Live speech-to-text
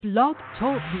Blog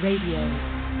Talk Radio.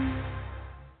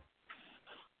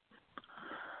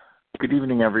 Good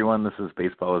evening, everyone. This is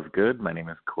Baseball is Good. My name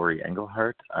is Corey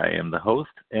Engelhardt. I am the host,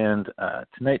 and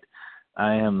tonight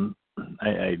the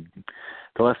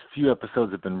last few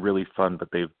episodes have been really fun, but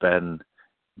they've been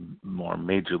more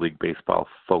Major League Baseball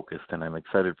focused, and I'm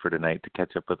excited for tonight to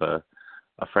catch up with a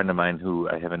friend of mine who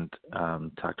I haven't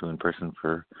talked to in person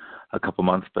for a couple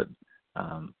months, but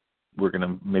we're going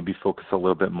to maybe focus a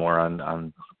little bit more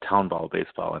on town ball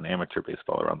baseball and amateur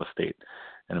baseball around the state.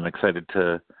 And I'm excited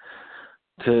to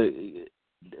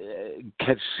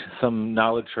catch some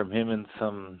knowledge from him and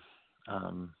some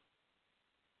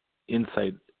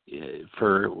insight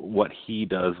for what he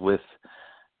does with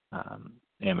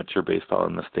amateur baseball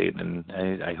in the state. And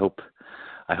I hope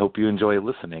you enjoy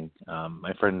listening.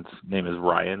 My friend's name is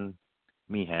Ryan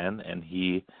Meehan, and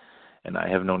he and I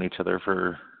have known each other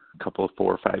for a couple of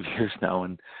 4 or 5 years now,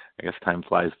 and I guess time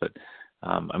flies, but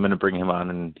I'm going to bring him on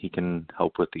and he can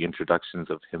help with the introductions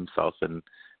of himself, and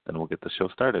then we'll get the show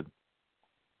started.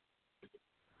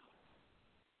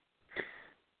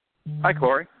 Hi,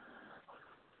 Corey.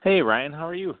 Hey, Ryan, how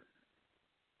are you?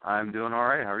 I'm doing all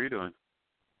right. How are you doing?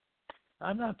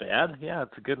 I'm not bad. Yeah,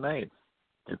 it's a good night.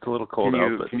 It's a little cold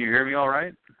out. But... Can you hear me all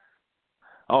right?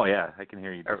 Oh, yeah, I can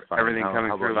hear you just fine. Everything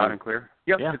coming through loud and clear?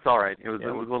 Yep, yeah. It's all right. It was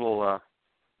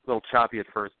a little choppy at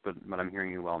first, but I'm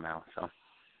hearing you well now. So.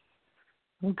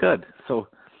 Well, good. So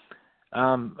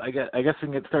I guess we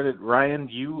can get started. Ryan,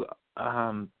 you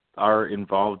are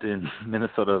involved in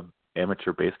Minnesota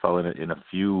amateur baseball in a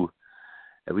few,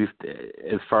 at least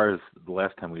as far as the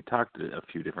last time we talked, a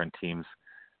few different teams.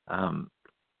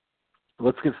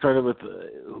 Let's get started with,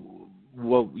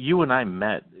 you and I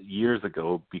met years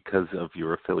ago because of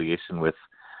your affiliation with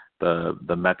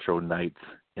the Metro Knights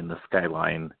in the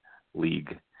Skyline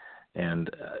League. And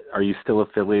are you still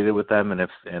affiliated with them? And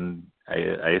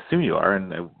I assume you are.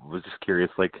 And I was just curious,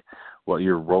 like, what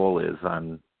your role is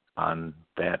on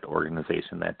that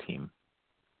organization, that team.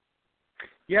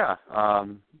 Yeah.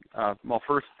 Well,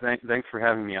 first, thanks for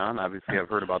having me on. Obviously, I've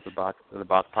heard about the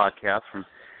podcast from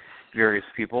various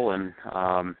people, and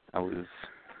I was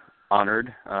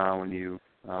honored when you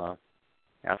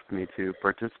asked me to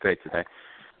participate today.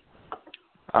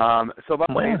 So about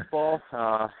baseball,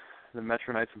 the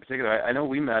Metro Knights in particular, I know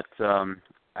we met, I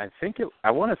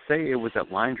want to say it was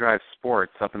at Line Drive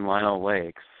Sports up in Lino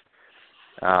Lakes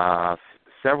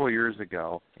several years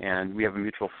ago, and we have a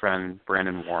mutual friend,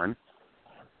 Brandon Warren.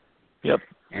 Yep.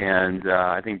 And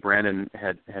I think Brandon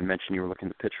had mentioned you were looking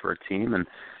to pitch for a team, and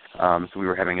so we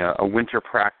were having a winter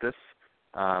practice,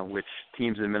 which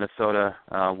teams in Minnesota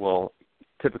will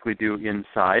typically do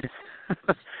inside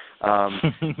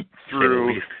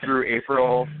through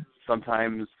April,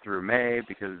 sometimes through May,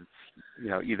 because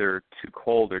either too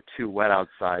cold or too wet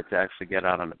outside to actually get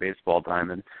out on a baseball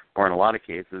diamond, or in a lot of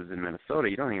cases in Minnesota,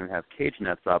 you don't even have cage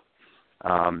nets up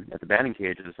at the batting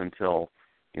cages until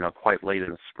quite late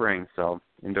in the spring. So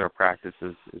indoor practice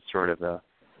is sort of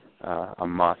a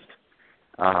must.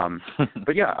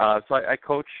 But yeah, so I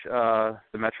coach the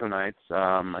Metro Knights.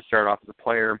 I started off as a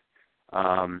player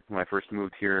when I first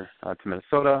moved here to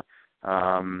Minnesota.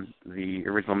 The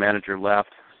original manager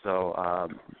left, so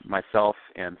myself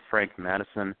and Frank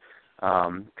Madison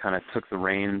kind of took the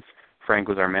reins. Frank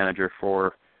was our manager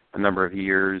for a number of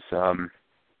years.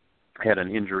 Had an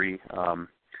injury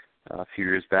a few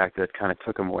years back that kind of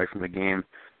took him away from the game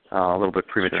a little bit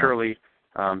prematurely.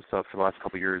 Sure. So for the last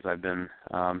couple of years, I've been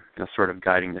sort of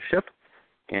guiding the ship,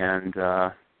 and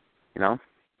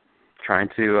trying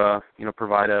to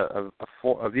provide a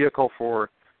vehicle for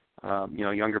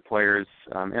younger players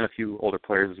and a few older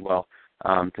players as well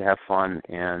to have fun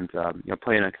and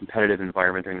play in a competitive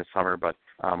environment during the summer, but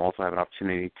also have an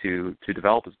opportunity to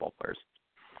develop as ball players.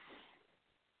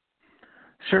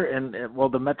 Sure, and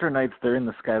the Metro Knights, they're in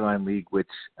the Skyline League, which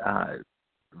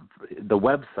the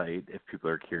website, if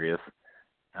people are curious,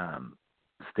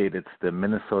 state it's the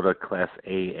Minnesota Class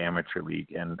A Amateur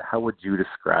League. And how would you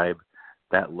describe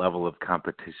that level of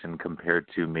competition compared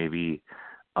to maybe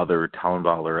other town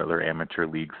ball or other amateur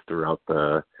leagues throughout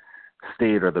the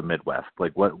state or the Midwest?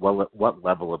 Like, what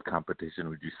level of competition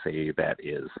would you say that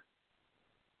is?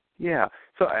 Yeah,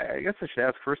 so I guess I should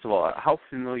ask, first of all, how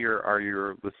familiar are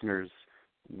your listeners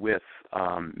with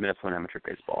Minnesota amateur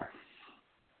baseball?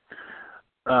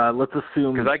 Let's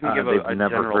assume because I can give they've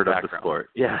never heard background of the sport.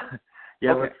 Yeah.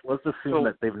 Okay. Let's assume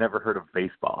that they've never heard of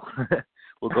baseball.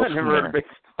 We'll go from never there. heard of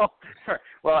baseball. Sorry.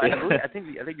 Well, I think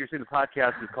you're saying the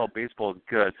podcast is called Baseball is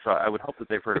Good, so I would hope that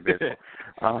they've heard of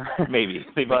baseball. Maybe.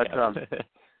 But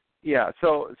yeah.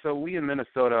 So we in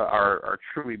Minnesota are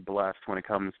truly blessed when it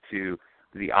comes to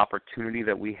the opportunity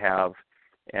that we have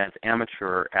as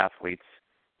amateur athletes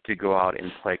to go out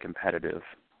and play competitive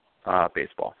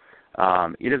baseball.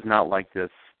 It is not like this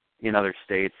in other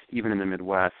states, even in the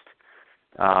Midwest.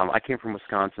 I came from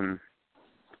Wisconsin,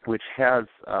 which has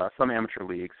some amateur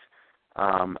leagues,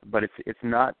 but it's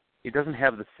not. It doesn't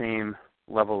have the same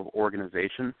level of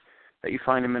organization that you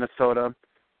find in Minnesota.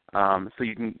 So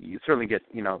you certainly get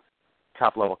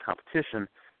top level competition,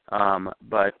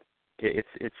 but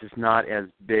it's just not as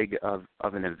big of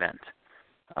an event.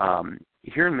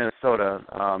 Here in Minnesota,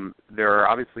 there are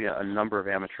obviously a number of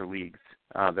amateur leagues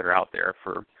that are out there.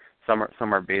 For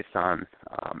some are based on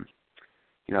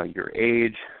your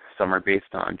age, some are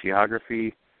based on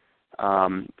geography,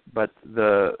 but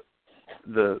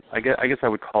I guess I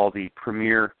would call the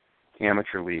premier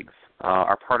amateur leagues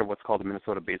are part of what's called the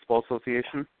Minnesota Baseball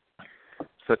Association.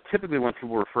 So typically when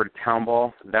people refer to town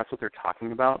ball, that's what they're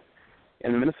talking about.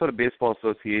 And the Minnesota Baseball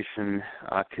Association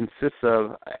consists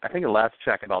of, I think at last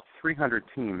check, about 300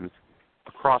 teams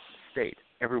across the state,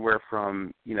 everywhere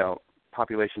from,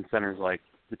 population centers like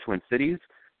the Twin Cities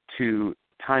to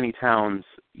tiny towns,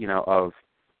 of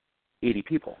 80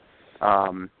 people,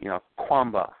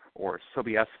 Quamba or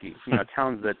Sobieski,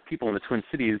 towns that people in the Twin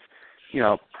Cities,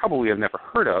 probably have never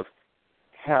heard of,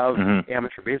 have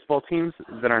amateur baseball teams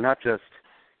that are not just,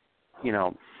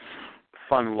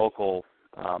 fun local,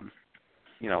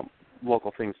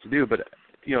 local things to do, but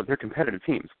they're competitive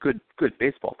teams, good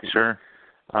baseball teams. Sure.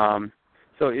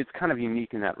 So it's kind of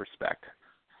unique in that respect.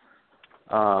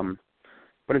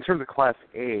 But in terms of Class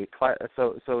A,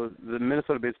 so the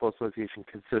Minnesota Baseball Association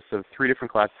consists of 3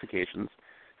 different classifications.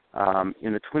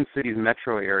 In the Twin Cities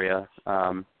metro area,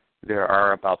 there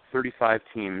are about 35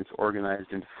 teams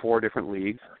organized into 4 different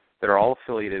leagues that are all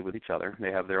affiliated with each other.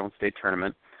 They have their own state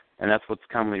tournament, and that's what's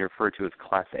commonly referred to as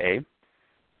Class A.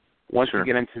 Once you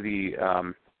get into the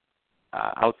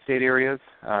outstate areas,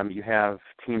 you have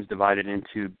teams divided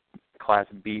into Class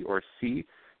B or C,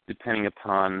 depending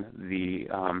upon the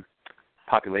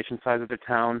population size of the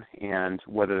town and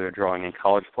whether they're drawing in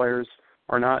college players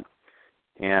or not.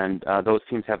 And those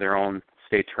teams have their own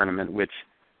state tournament, which,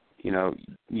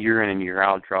 year in and year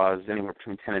out draws anywhere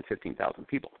between 10 and 15,000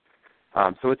 people.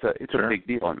 So it's a big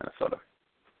deal in Minnesota.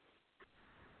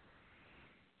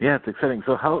 Yeah, it's exciting.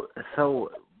 So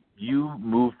you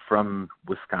moved from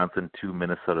Wisconsin to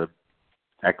Minnesota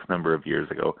X number of years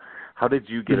ago. How did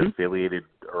you get affiliated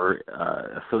or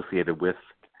associated with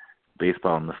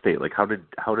baseball in the state? Like, how did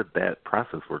that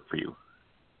process work for you?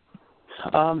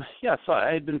 So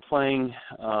I had been playing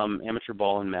amateur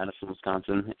ball in Madison,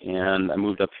 Wisconsin, and I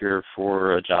moved up here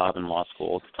for a job in law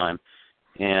school at the time.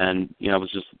 And, I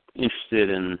was just interested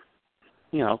in,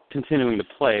 continuing to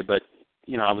play, but,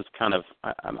 I was kind of,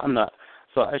 I'm not,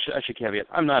 so I should caveat,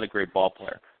 I'm not a great ball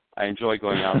player. I enjoy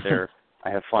going out there. I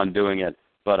have fun doing it,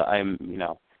 but I'm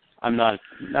not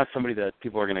somebody that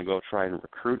people are going to go try and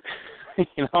recruit,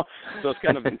 so it's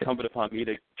kind of incumbent upon me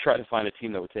to try to find a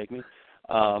team that would take me.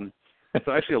 So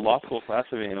actually a law school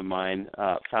classmate of mine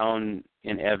found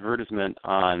an advertisement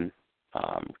on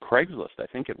Craigslist, I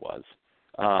think it was.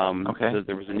 So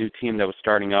there was a new team that was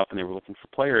starting up and they were looking for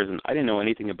players, and I didn't know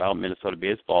anything about Minnesota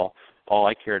baseball. All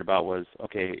I cared about was,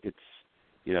 okay, it's,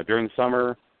 during the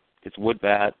summer, it's wood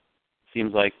bat.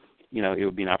 Seems like, it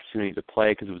would be an opportunity to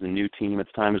play because it was a new team at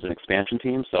the time. It was an expansion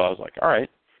team. So I was like, all right,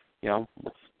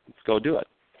 let's go do it.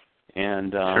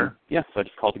 And, so I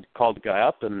just called the guy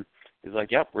up, and he's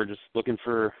like, yep, we're just looking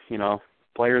for,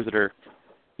 players that are,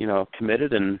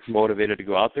 committed and motivated to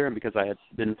go out there. And because I had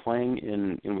been playing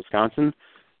in Wisconsin,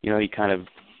 he kind of,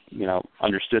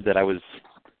 understood that I was,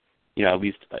 at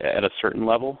least at a certain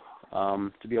level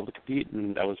to be able to compete.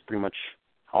 And that was pretty much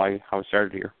how I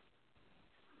started here.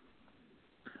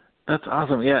 That's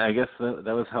awesome. Yeah, I guess that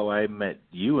was how I met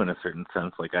you in a certain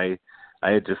sense. Like I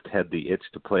had just had the itch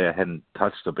to play. I hadn't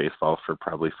touched a baseball for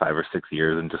probably 5 or 6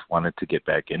 years and just wanted to get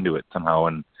back into it somehow,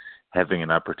 and having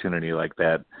an opportunity like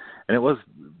that. And it was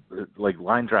like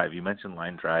line drive. You mentioned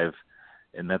line drive,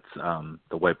 and that's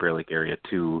the White Bear Lake area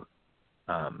too.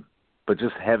 But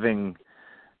just having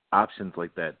options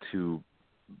like that to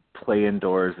play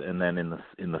indoors and then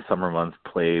in the summer months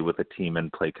play with a team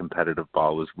and play competitive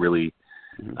ball was really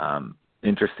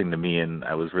interesting to me, and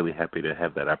I was really happy to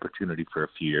have that opportunity for a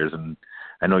few years. And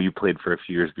I know you played for a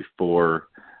few years before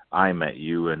I met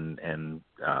you, and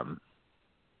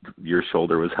your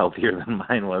shoulder was healthier than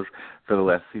mine was for the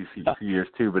last few years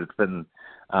too. But it's been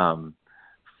fun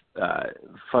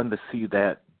to see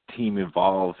that team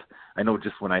evolve. I know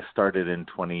just when I started in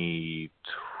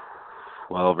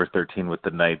 2012 or 13 with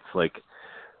the Knights, like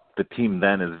the team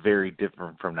then is very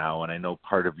different from now. And I know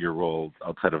part of your role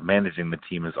outside of managing the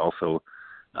team is also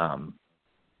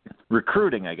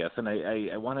recruiting, I guess. And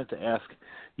I wanted to ask,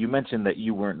 you mentioned that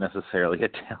you weren't necessarily a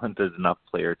talented enough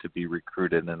player to be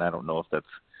recruited, and I don't know if that's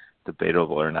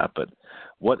debatable or not, but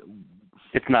what...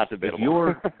 It's not debatable.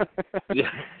 You're,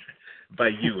 yeah,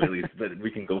 by you at least, but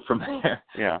we can go from there.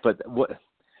 Yeah. But what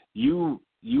you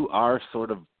are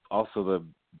sort of also the,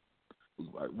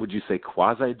 would you say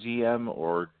quasi GM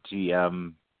or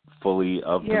GM fully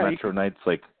of the Metro Knights?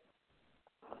 Like,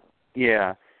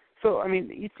 yeah. So I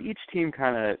mean, each team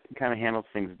kind of handles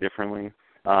things differently,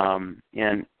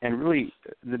 and really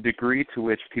the degree to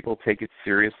which people take it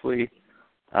seriously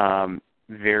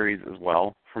varies as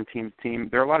well from team to team.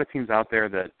 There are a lot of teams out there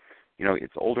that,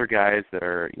 it's older guys that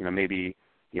are, maybe,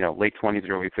 late 20s,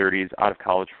 early 30s, out of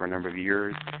college for a number of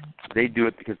years. They do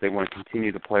it because they want to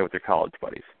continue to play with their college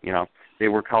buddies. They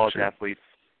were college athletes,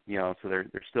 so they're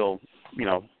still,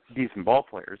 decent ball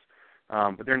players,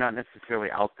 but they're not necessarily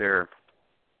out there,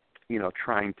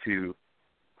 trying to,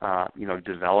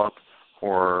 develop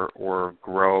or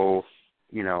grow,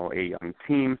 a young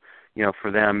team.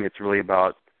 For them, it's really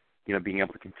about, being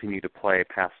able to continue to play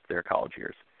past their college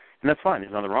years. And that's fine.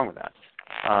 There's nothing wrong with that.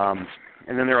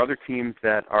 And then there are other teams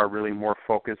that are really more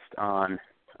focused on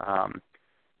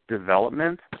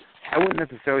development. I wouldn't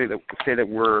necessarily say that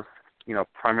we're,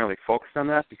 primarily focused on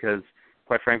that because,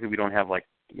 quite frankly, we don't have, a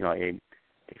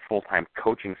full-time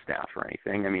coaching staff or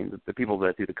anything. I mean, the people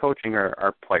that do the coaching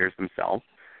are players themselves.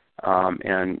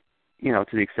 And, to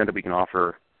the extent that we can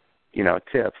offer,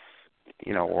 tips,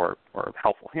 or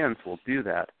helpful hints, we'll do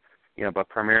that. But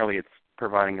primarily it's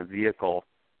providing a vehicle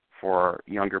for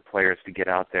younger players to get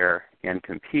out there and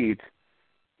compete,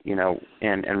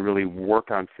 and really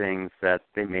work on things that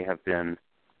they may have been,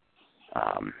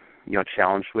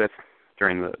 challenged with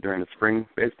during the spring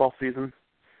baseball season.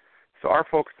 So our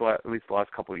focus, at least the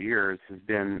last couple of years, has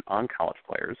been on college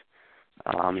players.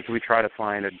 So we try to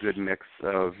find a good mix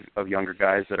of younger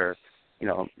guys that are,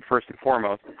 first and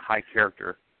foremost, high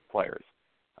character players.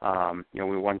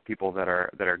 We want people that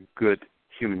are good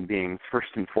human beings first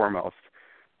and foremost,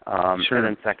 and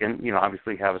then second,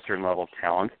 obviously have a certain level of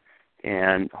talent,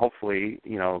 and hopefully,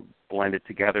 blend it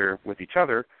together with each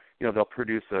other. They'll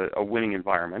produce a winning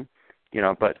environment.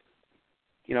 But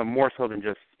more so than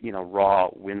just raw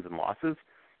wins and losses,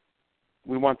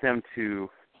 we want them to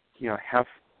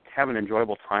have an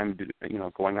enjoyable time,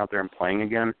 going out there and playing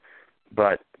again,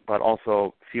 but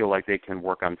also feel like they can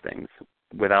work on things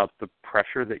without the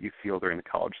pressure that you feel during the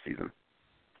college season.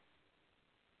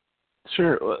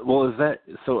 Sure. Well, is that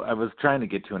so? I was trying to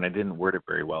get to, and I didn't word it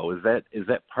very well. Is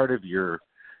that part of your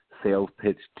sales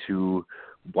pitch to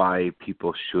why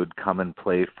people should come and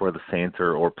play for the Saints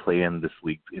or play in this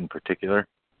league in particular?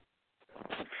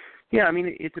 Yeah, I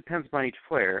mean, it depends upon each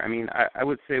player. I mean, I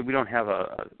would say we don't have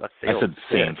a sales. I said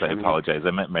Saints. I apologize.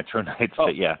 I meant Metro Knights. Oh,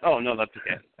 but yeah. Oh no, that's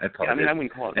okay. I apologize. I mean, I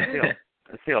wouldn't call it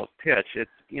a sales pitch.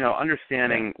 It's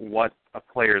understanding what a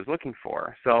player is looking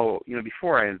for. So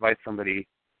before I invite somebody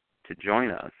to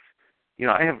join us,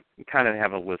 I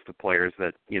have a list of players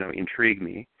that intrigue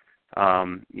me,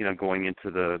 going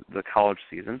into the college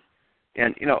season,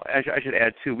 and I should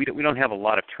add too, we don't have a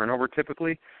lot of turnover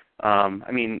typically.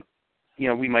 I mean,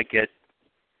 we might get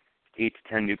 8 to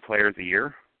 10 new players a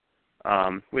year,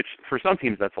 which for some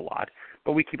teams that's a lot,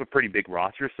 but we keep a pretty big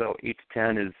roster, so 8 to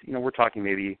 10 is we're talking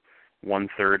maybe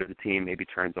 1/3 of the team maybe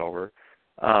turns over.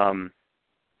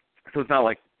 So it's not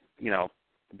like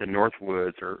the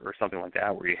Northwoods or something like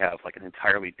that, where you have like an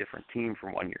entirely different team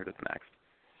from one year to the next.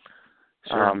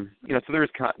 Sure. So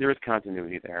there is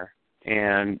continuity there,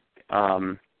 and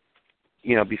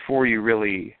before you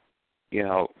really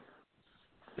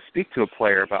speak to a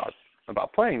player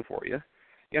about playing for you,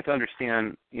 you have to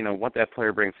understand what that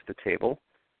player brings to the table,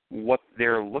 what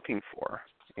they're looking for,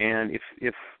 and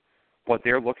if what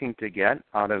they're looking to get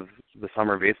out of the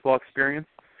summer baseball experience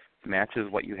matches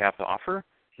what you have to offer,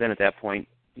 then at that point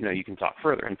you can talk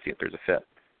further and see if there's a fit.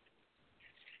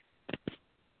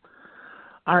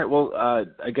 All right. Well,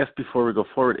 I guess before we go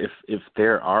forward, if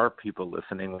there are people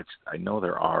listening, which I know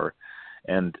there are,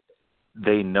 and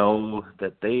they know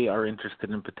that they are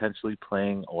interested in potentially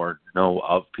playing or know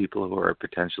of people who are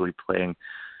potentially playing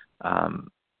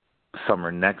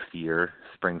summer next year,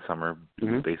 spring, summer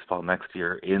baseball next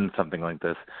year in something like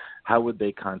this, how would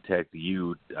they contact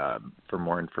you for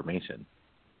more information?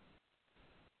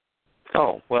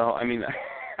 Oh, well, I mean,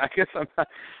 I guess I'm not.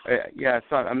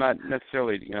 I'm not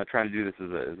necessarily trying to do this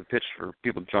as a pitch for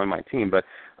people to join my team, but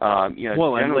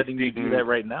Well, I'm letting you do that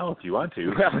right now if you want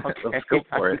to. Okay. Let's go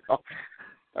for it. All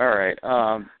right.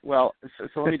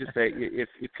 So let me just say, if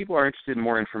people are interested in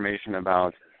more information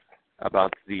about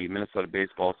the Minnesota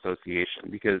Baseball Association,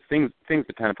 because things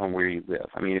depend upon where you live.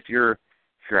 I mean, if you're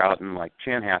you're out in like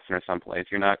Chanhassen or someplace,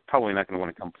 you're probably not going to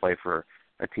want to come play for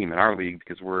a team in our league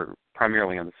because we're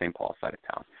primarily on the St. Paul side of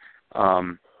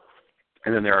town.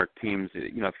 And then there are teams,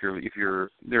 you know, if you're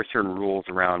there are certain rules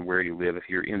around where you live. If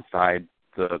you're inside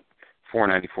the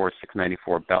 494,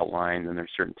 694 belt line, then there's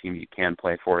certain teams you can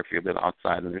play for. If you live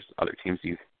outside, then there's other teams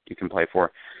you can play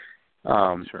for.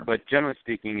 Sure. But generally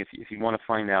speaking, if you want to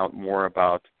find out more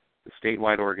about the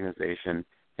statewide organization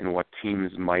and what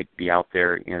teams might be out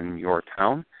there in your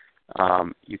town,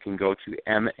 you can go to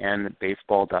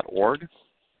mnbaseball.org.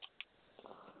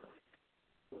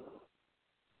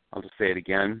 I'll just say it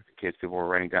again in case people were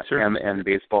writing down. Sure.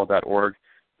 mnbaseball.org.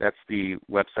 That's the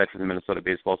website for the Minnesota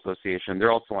Baseball Association.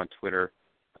 They're also on Twitter.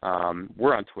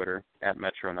 We're on Twitter at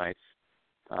Metro Knights.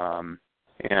 So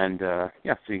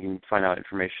you can find out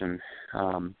information,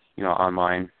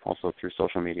 online, also through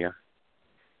social media.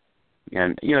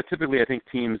 And, typically I think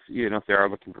teams, if they are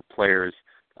looking for players,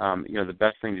 the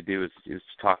best thing to do is to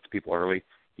talk to people early.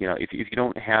 If you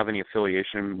don't have any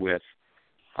affiliation with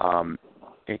a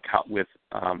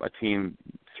team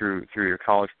through your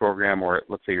college program, or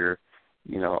let's say your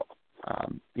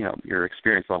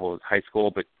experience level is high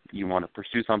school, but you want to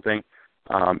pursue something,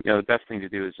 the best thing to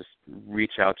do is just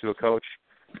reach out to a coach,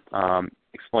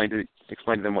 explain to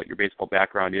them what your baseball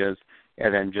background is,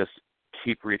 and then just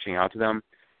keep reaching out to them.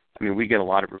 I mean, we get a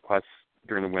lot of requests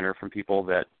during the winter from people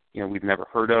that we've never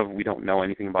heard of. We don't know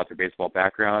anything about their baseball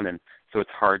background, and so it's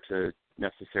hard to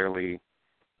necessarily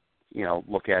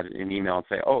look at it in an email and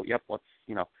say, oh, yep, let's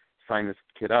sign this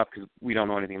kid up, because we don't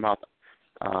know anything about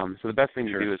them. So the best thing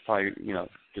to do is probably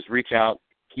just reach out,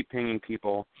 keep pinging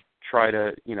people, try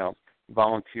to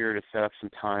volunteer to set up some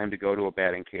time to go to a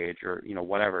batting cage or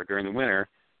whatever during the winter,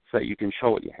 so that you can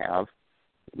show what you have,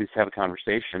 at least have a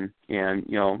conversation. And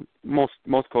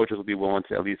most coaches will be willing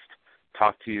to at least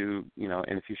talk to you,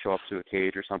 and if you show up to a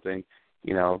cage or something,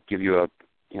 give you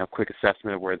a quick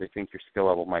assessment of where they think your skill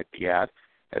level might be at,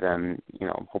 and then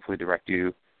hopefully direct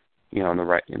you to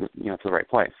the right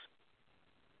place.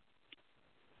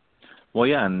 Well,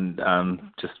 yeah, and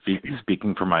just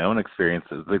speaking from my own experience,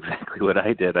 is exactly what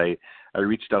I did. I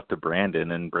reached out to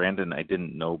Brandon, and Brandon I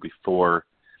didn't know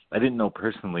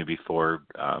personally before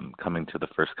coming to the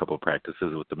first couple of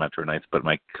practices with the Metro Knights, but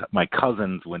my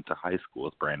cousins went to high school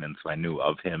with Brandon, so I knew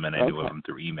of him, and I knew of him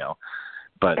through email.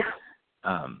 But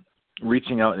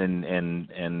reaching out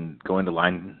and going to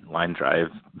line drive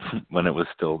when it was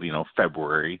still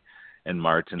February and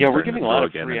March, and we're giving a lot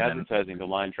of free advertising to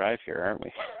Line Drive here, aren't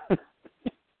we?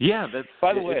 Yeah, that's.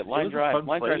 By the way, Line Drive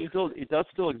does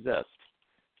still exist,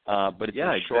 but it's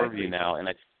in Shoreview now, and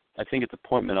I think it's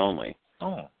appointment only.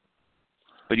 Oh,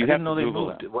 but you I have didn't to know Google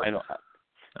they them. moved.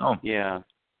 Oh, yeah.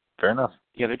 Fair enough.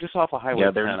 Yeah, they're just off of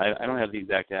Highway 10. I don't have the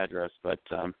exact address, but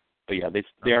yeah,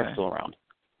 they are still around.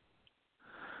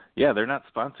 Yeah, they're not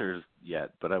sponsors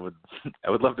yet, but I would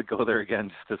love to go there again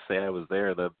just to say I was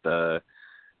there.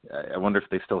 I wonder if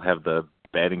they still have the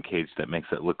batting cage that makes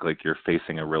it look like you're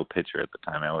facing a real pitcher at the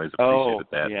time. I always appreciated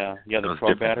that. Yeah, the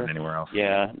Pro Batter. Anywhere else.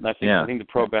 Yeah, I think the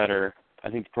Pro Batter. I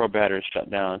think the Pro Batter is shut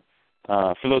down.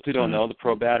 For those who don't know, the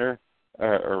Pro Batter,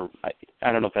 or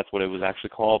I don't know if that's what it was actually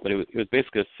called, but it was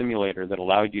basically a simulator that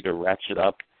allowed you to ratchet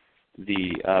up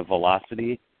the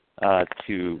velocity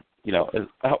to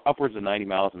upwards of 90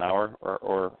 miles an hour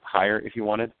or higher if you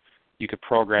wanted. You could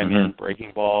program in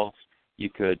breaking balls. You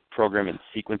could program in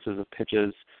sequences of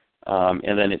pitches,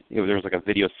 and then there was like a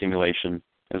video simulation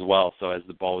as well. So as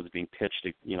the ball was being pitched,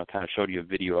 it kind of showed you a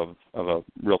video of a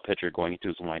real pitcher going into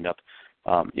his windup.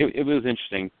 It was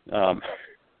interesting.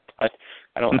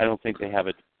 I don't think they have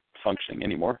it functioning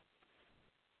anymore.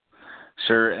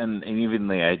 Sure, and even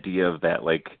the idea of that,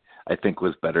 I think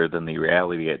was better than the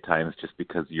reality at times, just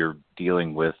because you're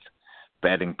dealing with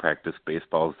batting practice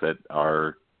baseballs that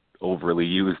are overly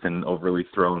used and overly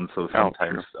thrown, so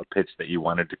sometimes a pitch that you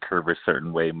wanted to curve a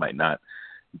certain way might not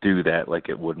do that like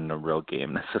it would in a real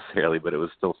game necessarily, but it was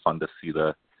still fun to see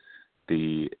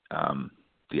the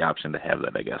option to have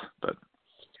that, I guess. But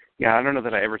yeah, I don't know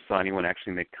that I ever saw anyone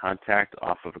actually make contact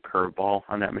off of a curveball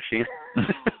on that machine.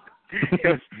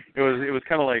 It was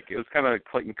kind of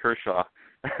Clayton Kershaw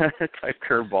type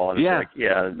curveball, and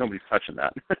it's nobody's touching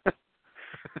that.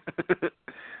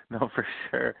 No, for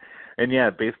sure. And yeah,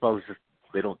 baseball is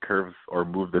they don't curve or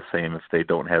move the same if they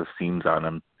don't have seams on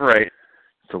them. Right.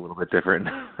 It's a little bit different.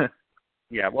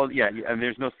 Yeah, and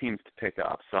there's no seams to pick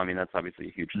up. So I mean, that's obviously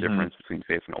a huge difference between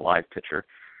facing a live pitcher.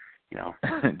 You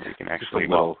can actually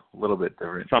a little bit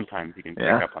different. Sometimes you can pick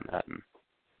up on that and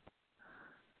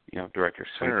direct your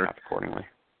swing path accordingly.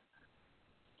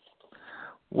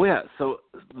 Well, yeah, so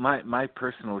my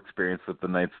personal experience with the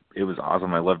Knights, it was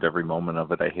awesome. I loved every moment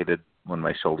of it. I hated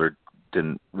my shoulder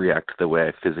didn't react the way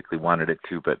I physically wanted it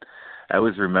to. But I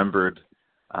always remembered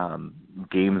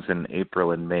games in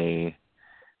April and May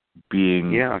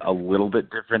being a little bit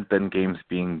different than games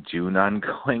being June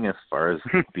ongoing, as far as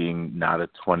being not a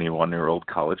 21-year-old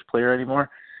college player anymore.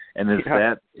 And is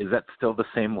that still the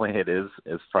same way it is,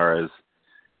 as far as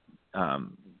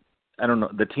I don't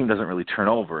know, the team doesn't really turn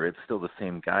over. It's still the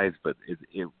same guys, but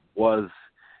it was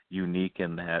unique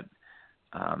in that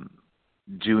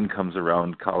June comes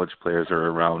around, college players are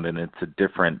around, and it's a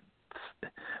different,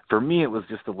 for me, it was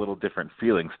just a little different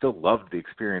feeling. Still loved the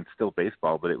experience, still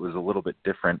baseball, but it was a little bit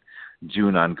different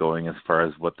June ongoing as far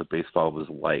as what the baseball was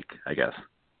like, I guess.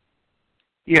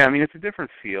 Yeah, I mean, it's a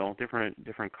different feel, different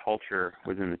culture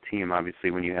within the team, obviously,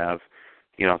 when you have,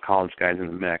 college guys in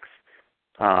the mix.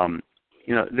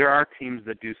 There are teams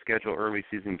that do schedule early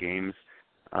season games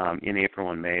in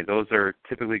April and May. Those are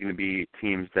typically going to be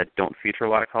teams that don't feature a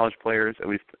lot of college players, at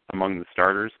least among the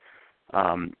starters.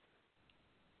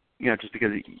 Just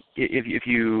because if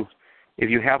you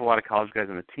have a lot of college guys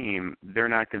on the team, they're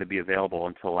not going to be available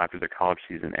until after their college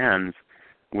season ends,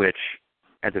 which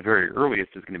at the very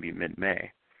earliest is going to be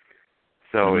mid-May.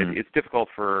 So it's difficult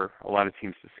for a lot of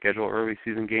teams to schedule early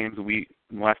season games. In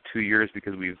the last 2 years,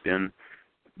 because we've been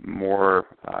more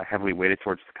heavily weighted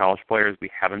towards the college players, we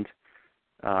haven't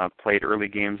played early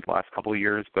games the last couple of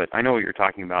years. But I know what you're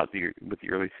talking about with the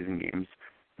early season games.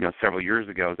 Several years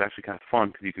ago, it was actually kind of fun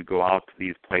because you could go out to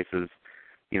these places,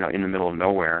 in the middle of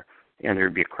nowhere, and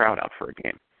there'd be a crowd out for a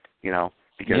game,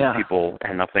 because people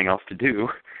had nothing else to do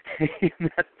in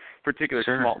that particular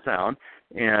small town.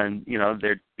 And,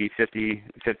 there'd be 50,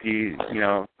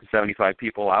 75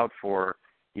 people out for,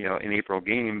 an April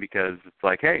game because it's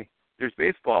like, hey, there's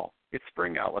baseball. It's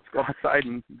spring out. Let's go outside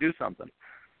and do something.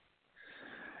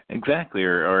 Exactly,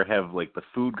 or have like the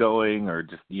food going, or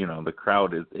just the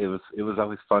crowd. It was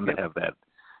always fun to have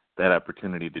that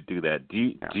opportunity to do that.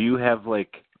 Do you have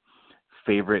like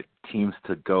favorite teams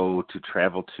to go to,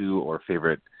 travel to, or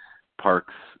favorite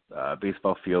parks,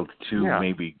 baseball fields to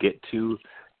maybe get to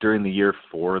during the year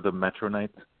for the Metro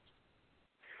Nights?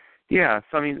 Yeah,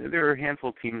 so I mean, there are a handful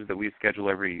of teams that we schedule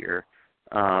every year.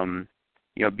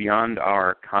 Beyond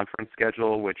our conference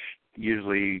schedule, which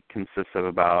usually consists of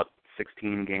about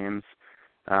 16 games.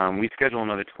 We schedule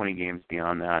another 20 games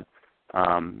beyond that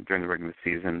during the regular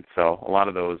season. So a lot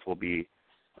of those will be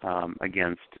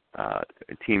against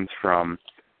teams from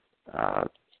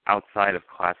outside of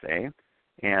Class A.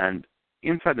 And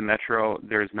inside the Metro,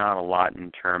 there's not a lot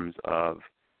in terms of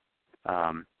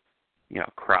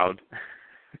crowd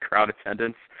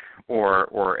attendance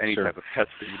or any type of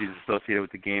festivities associated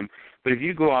with the game. But if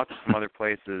you go out to some other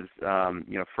places,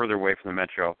 further away from the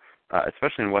Metro,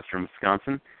 especially in western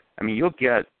Wisconsin, I mean, you'll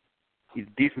get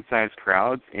decent-sized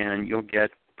crowds, and you'll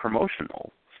get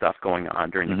promotional stuff going on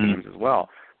during the games as well.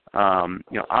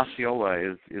 Osceola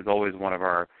is always one of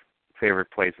our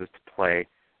favorite places to play.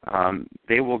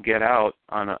 They will get out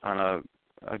on a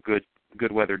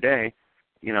good weather day,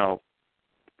 200-300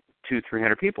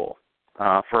 people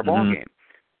for a ball game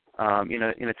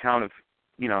in a town of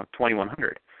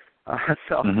 2,100.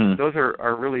 So those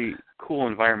are really cool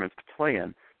environments to play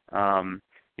in.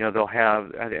 They'll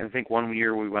have, I think one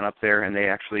year we went up there and they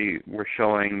actually were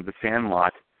showing The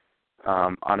Sandlot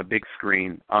on a big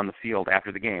screen on the field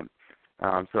after the game.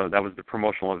 So that was the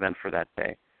promotional event for that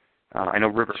day. I know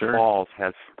River Falls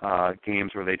has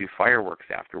games where they do fireworks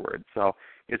afterwards. So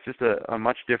it's just a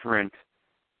much different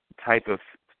type of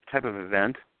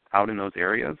event out in those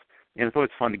areas. And it's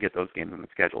always fun to get those games on the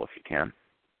schedule if you can.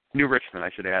 New Richmond,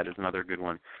 I should add, is another good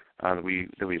one that we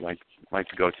like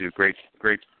to go to. Great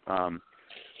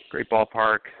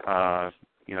ballpark.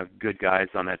 Good guys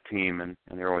on that team, and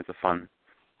they're always a fun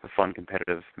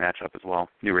competitive matchup as well.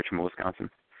 New Richmond, Wisconsin.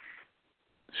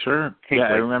 Sure. Hinckley.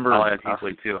 Yeah, I remember. I'll add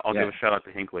Hinckley too. I'll give a shout out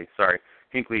to Hinckley. Sorry,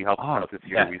 Hinckley helped us out this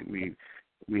year. Yeah.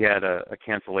 We had a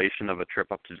cancellation of a trip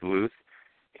up to Duluth,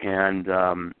 and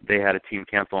they had a team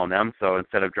cancel on them. So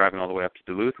instead of driving all the way up to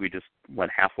Duluth, we just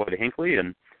went halfway to Hinckley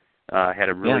and had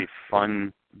a really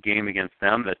fun game against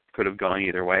them that could have gone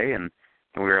either way, and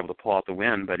we were able to pull out the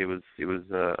win. But it was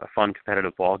a fun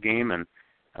competitive ball game, and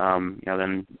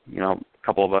then a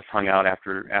couple of us hung out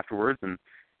afterwards and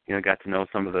got to know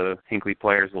some of the Hinckley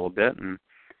players a little bit, and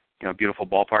beautiful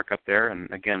ballpark up there, and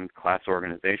again, class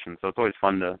organization. So it's always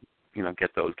fun to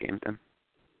get those games in.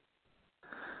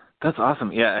 That's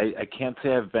awesome. Yeah, I can't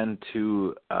say I've been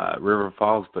to River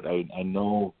Falls, but I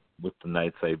know with the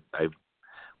Knights I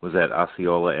was at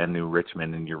Osceola and New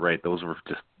Richmond, and you're right, those were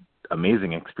just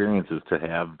amazing experiences to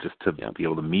have, just to be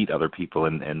able to meet other people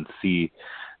and see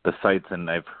the sights.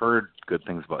 And I've heard good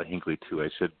things about Hinckley too. I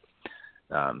should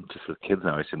just with kids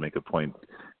now, I should make a point.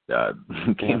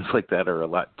 Games like that are a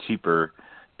lot cheaper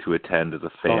to attend as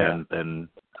a fan than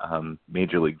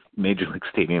major league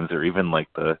stadiums, or even like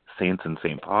the Saints in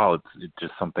St. Paul. It's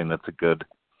just something that's a good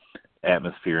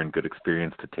atmosphere and good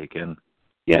experience to take in.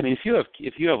 Yeah, I mean,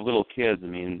 if you have little kids, I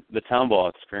mean, the town ball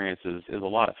experience is a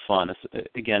lot of fun. It's,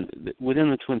 again,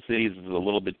 within the Twin Cities is a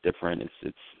little bit different.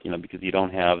 It's because you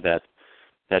don't have that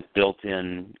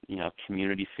built-in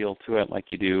community feel to it like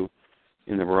you do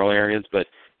in the rural areas. But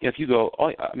if you go,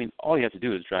 all you have to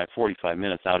do is drive 45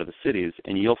 minutes out of the cities,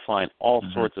 and you'll find all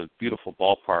sorts of beautiful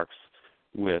ballparks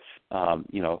with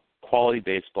quality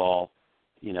baseball,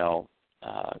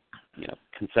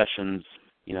 concessions,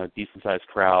 decent-sized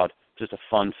crowd, just a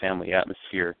fun family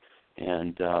atmosphere.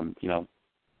 And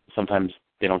sometimes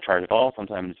they don't charge at all.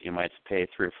 Sometimes you might pay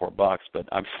 $3 or $4, but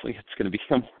obviously it's going to be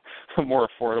a more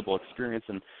affordable experience.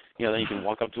 And then you can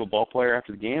walk up to a ball player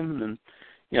after the game, and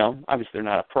obviously they're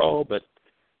not a pro, but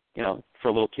for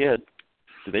a little kid,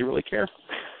 do they really care?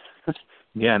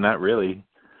 Yeah, not really.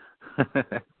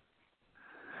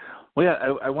 Well,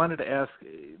 yeah, I wanted to ask,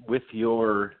 with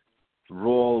your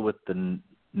role with the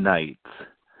Knights,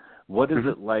 what is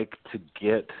it like to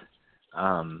get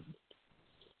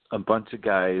a bunch of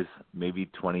guys, maybe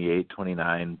 28,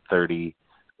 29, 30,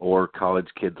 or college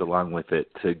kids along with it,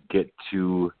 to get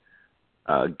to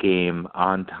a game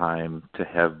on time, to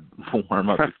have warm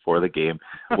up before the game?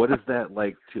 What is that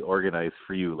like to organize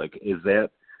for you? Like, is that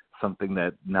something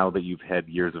that now that you've had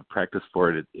years of practice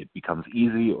for it, it becomes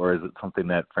easy, or is it something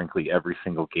that, frankly, every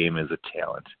single game is a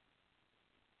challenge?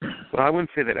 Well, I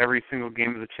wouldn't say that every single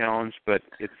game is a challenge, but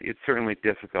it's certainly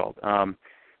difficult.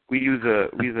 We use a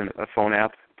phone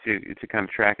app to kind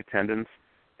of track attendance,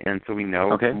 and so we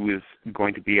know who is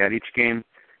going to be at each game.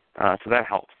 So that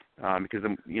helps because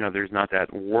there's not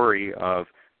that worry of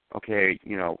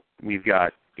we've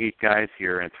got 8 guys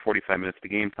here and it's 45 minutes to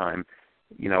game time.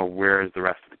 Where is the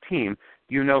rest of the team?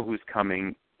 You know who's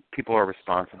coming. People are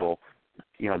responsible.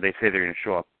 They say they're going to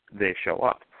show up. They show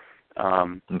up.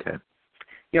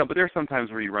 But there are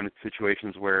sometimes where you run into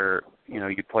situations where,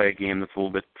 you play a game that's a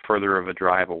little bit further of a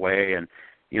drive away. And,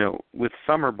 with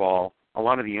summer ball, a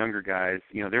lot of the younger guys,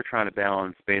 they're trying to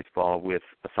balance baseball with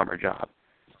a summer job.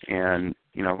 And,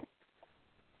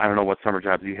 I don't know what summer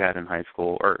jobs you had in high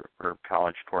school or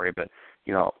college, Corey, but,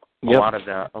 a lot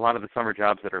of the summer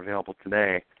jobs that are available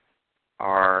today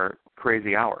are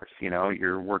crazy hours.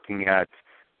 You're working at,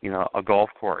 a golf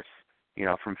course,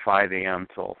 from 5 a.m.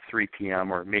 till 3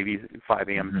 p.m. or maybe 5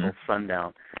 a.m. till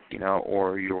sundown,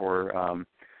 or you're,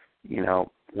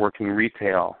 working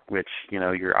retail, which,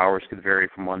 your hours could vary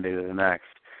from one day to the next.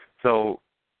 So,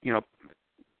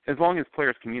 as long as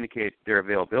players communicate their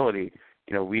availability,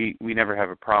 we never have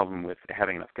a problem with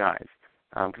having enough guys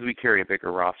because we carry a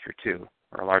bigger roster too,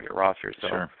 or a larger roster.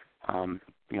 So,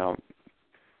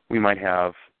 we might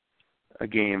have a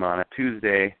game on a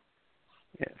Tuesday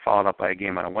followed up by a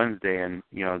game on a Wednesday, and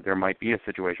there might be a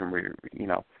situation where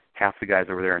half the guys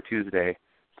over there on Tuesday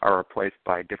are replaced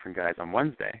by different guys on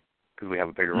Wednesday because we have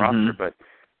a bigger roster. But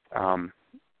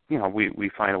we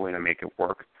find a way to make it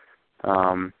work.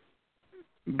 But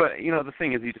the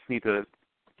thing is, you just need to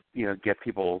get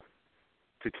people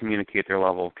to communicate their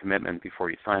level of commitment before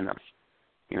you sign them.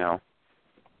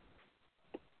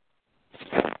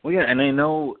 Well, yeah, and I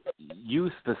know you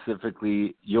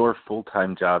specifically, your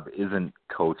full-time job isn't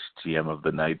coach GM of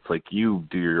the Knights. Like, you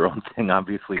do your own thing,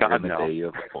 obviously, during the day. You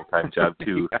have a full-time job,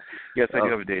 too. Yes, I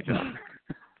do have a day job.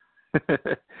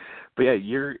 But, yeah,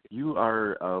 you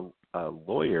are a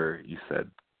lawyer, you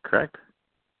said, correct?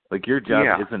 Like, your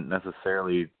job isn't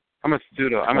necessarily I'm a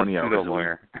pseudo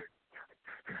lawyer.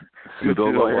 Pseudo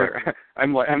lawyer?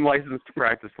 I'm licensed to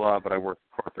practice law, but I work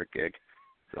a corporate gig.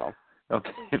 So.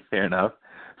 Okay, fair enough.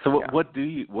 So what do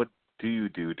you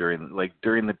do during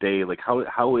the day? Like,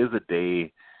 how is a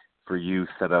day for you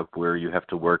set up where you have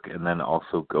to work and then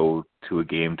also go to a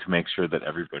game to make sure that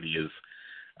everybody is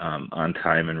on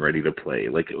time and ready to play?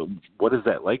 Like, what is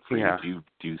that like for you?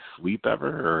 Do you sleep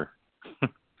ever,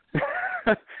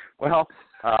 or? Well,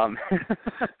 no,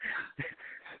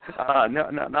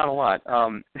 not a lot.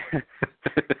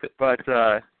 But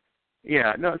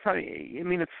it's not. I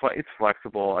mean, it's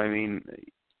flexible. I mean,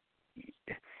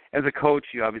 as a coach,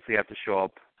 you obviously have to show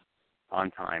up on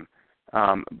time.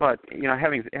 But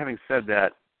having said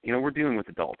that, we're dealing with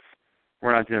adults.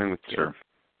 We're not dealing with kids. Sure.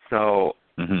 So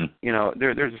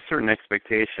there's a certain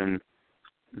expectation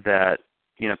that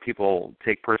people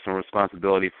take personal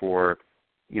responsibility for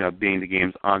being the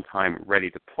games on time, ready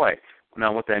to play.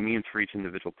 Now, what that means for each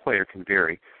individual player can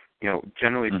vary.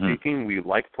 Generally speaking, we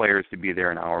like players to be there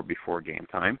an hour before game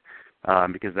time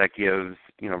because that gives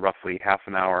roughly half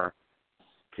an hour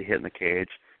to hit in the cage,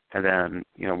 and then,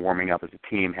 warming up as a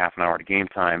team half an hour to game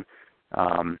time,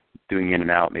 doing in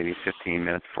and out maybe 15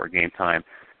 minutes before game time.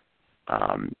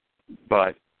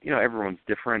 But, everyone's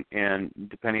different, and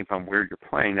depending upon where you're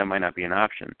playing, that might not be an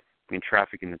option. I mean,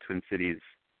 traffic in the Twin Cities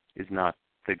is not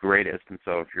the greatest, and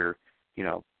so if you're,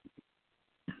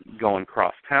 going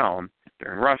cross town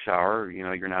during rush hour,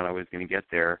 you're not always going to get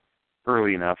there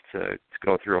early enough to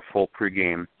go through a full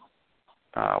pregame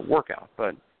workout.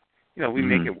 But, we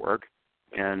make it work,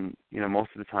 and, most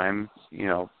of the time,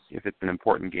 if it's an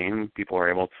important game, people are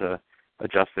able to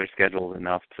adjust their schedules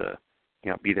enough to,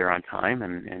 be there on time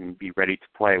and be ready to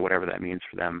play, whatever that means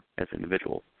for them as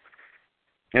individuals.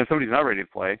 And if somebody's not ready to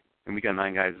play, and we got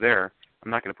 9 guys there, I'm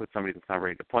not going to put somebody that's not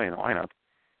ready to play in the lineup.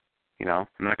 I'm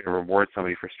not going to reward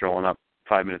somebody for strolling up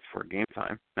 5 minutes before game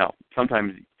time. Now,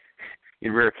 sometimes,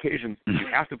 in rare occasions, you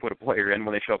have to put a player in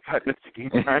when they show up 5 minutes to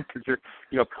game time because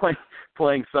you're,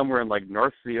 playing somewhere in like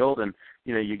Northfield, and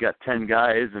you got 10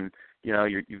 guys, and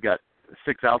you've got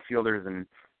 6 outfielders, and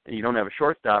you don't have a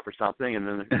shortstop or something, and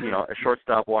then a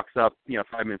shortstop walks up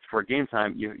 5 minutes before game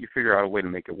time. You figure out a way to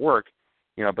make it work.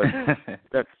 But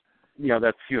that's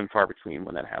few and far between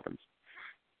when that happens.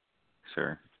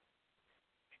 Sure.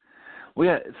 Well,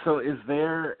 yeah. So, is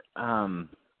there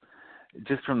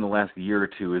just from the last year or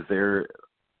two?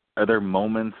 Are there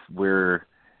moments where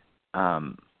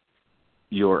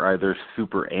you're either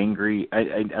super angry?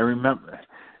 I remember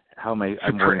how am I?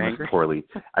 I'm wording this poorly.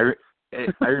 I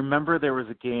remember there was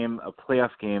a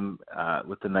playoff game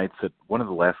with the Knights. At one of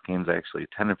the last games I actually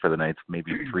attended for the Knights,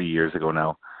 maybe 3 years ago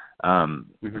now.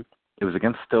 It was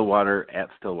against Stillwater at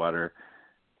Stillwater,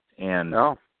 and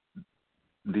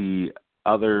the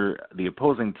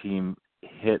opposing team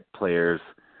hit players.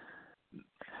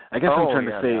 I guess I'm trying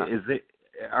to say,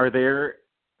 are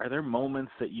there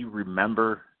moments that you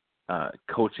remember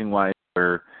coaching wise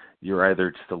where you're either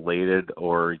just elated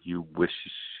or you wish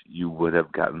you would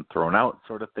have gotten thrown out,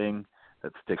 sort of thing,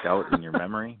 that stick out in your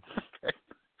memory?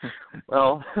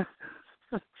 Well,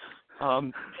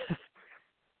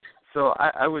 so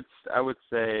I would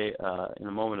say in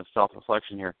a moment of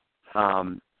self-reflection here,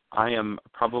 I am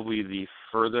probably the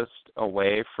furthest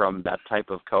away from that type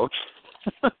of coach.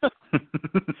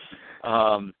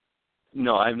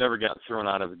 No, I've never gotten thrown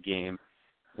out of a game.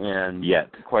 And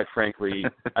quite frankly,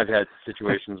 I've had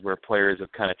situations where players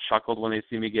have kind of chuckled when they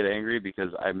see me get angry because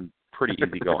I'm pretty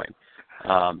easygoing.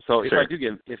 So if I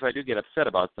do get upset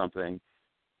about something,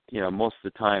 most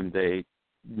of the time they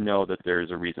know that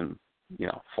there's a reason,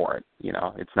 for it.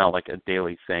 It's not like a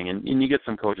daily thing. And you get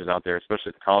some coaches out there, especially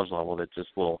at the college level, that just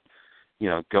will,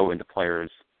 go into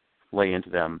players, lay into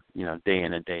them, day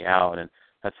in and day out. And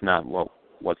that's not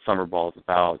what summer ball is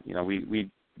about.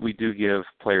 We do give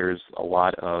players a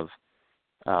lot of,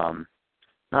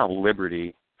 not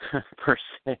liberty per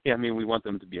se. I mean, we want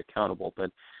them to be accountable,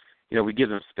 but, we give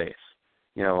them space.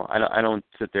 I don't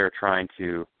sit there trying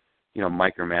to,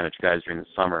 micromanage guys during the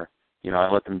summer.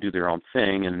 I let them do their own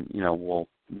thing, and, we'll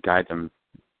guide them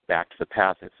back to the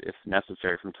path if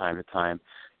necessary from time to time.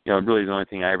 Really the only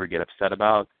thing I ever get upset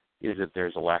about is if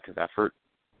there's a lack of effort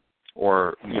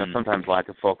or, sometimes lack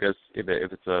of focus. If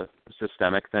it's a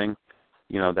systemic thing,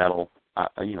 that'll,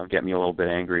 get me a little bit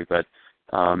angry. But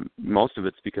most of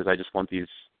it's because I just want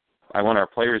our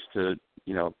players to,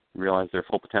 realize their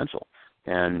full potential.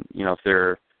 And,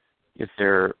 if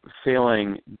they're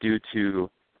failing due to,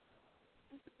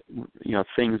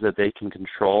 things that they can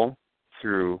control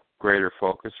through greater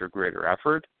focus or greater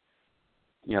effort,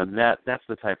 that's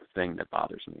the type of thing that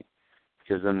bothers me,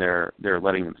 because then they're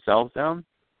letting themselves down.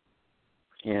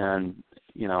 And,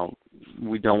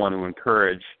 we don't want to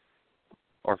encourage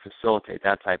or facilitate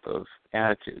that type of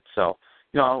attitude. So,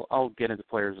 I'll get into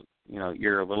players,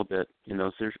 ear a little bit in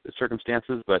those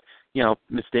circumstances, but,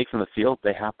 mistakes on the field,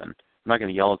 they happen. I'm not going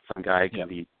to yell at some guy because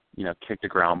he, kicked a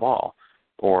ground ball,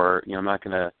 or, I'm not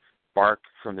going to bark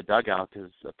from the dugout because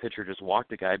a pitcher just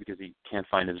walked a guy because he can't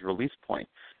find his release point.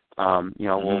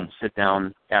 We'll sit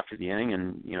down after the inning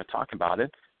and, talk about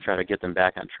it, try to get them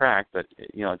back on track, but,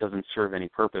 it doesn't serve any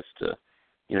purpose to,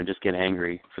 just get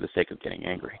angry for the sake of getting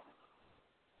angry.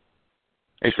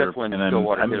 Except when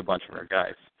Stillwater hit a bunch of our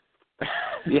guys.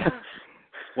 Yeah.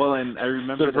 Well, and I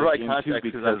remember so that game context, too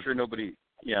because I'm sure nobody.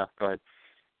 Yeah, go ahead.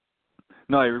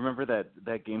 No, I remember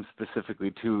that game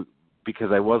specifically too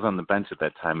because I was on the bench at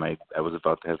that time. I was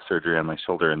about to have surgery on my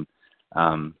shoulder,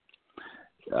 and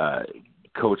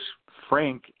Coach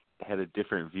Frank had a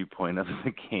different viewpoint of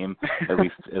the game, at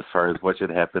least as far as what should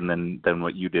happen than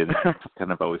what you did. It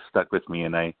kind of always stuck with me,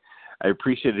 and I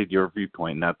appreciated your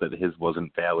viewpoint. Not that his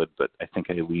wasn't valid, but I think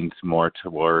I leaned more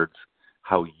towards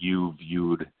how you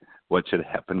viewed what should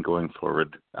happen going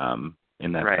forward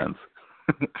in that sense.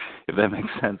 If that makes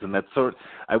sense. And that's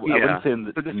I wouldn't say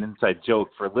an inside joke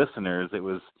for listeners. It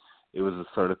was a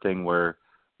sort of thing where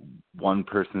one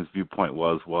person's viewpoint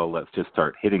was, well, let's just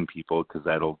start hitting people because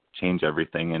that'll change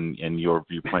everything, and your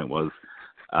viewpoint was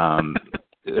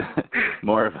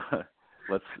more of a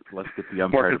let's get the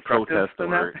umpire to protest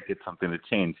or get something to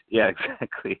change. Yeah,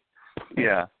 exactly.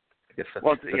 Yeah. Yes,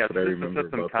 well, that's what I remember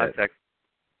just to set some about context. That.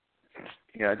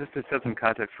 Yeah, just to set some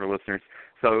context for listeners.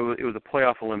 So it was a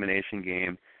playoff elimination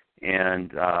game,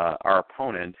 and our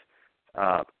opponent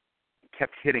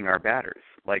kept hitting our batters.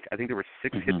 Like, I think there were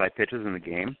 6 hit by pitches in the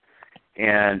game,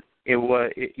 and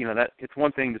it's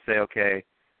one thing to say, okay,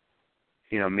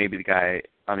 maybe the guy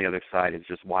on the other side is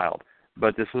just wild,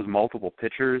 but this was multiple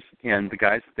pitchers, and the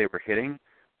guys that they were hitting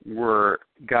were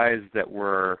guys that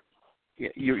were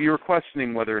you were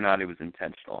questioning whether or not it was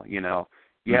intentional. You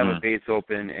have a base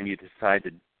open, and you decide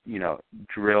to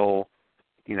drill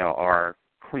our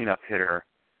cleanup hitter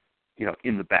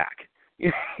in the back.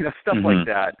 Stuff like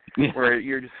that, where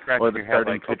you're just scratching your head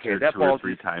like, okay, that ball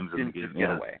just didn't get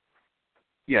away.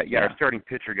 Our starting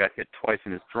pitcher got hit twice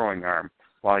in his throwing arm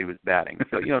while he was batting.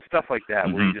 So, stuff like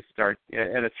that, where you just start,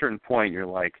 at a certain point, you're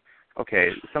like,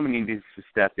 okay, somebody needs to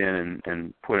step in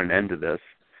and put an end to this,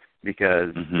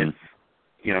 because it's,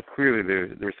 clearly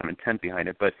there's some intent behind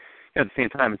it. But at the same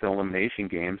time, it's an elimination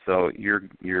game, so your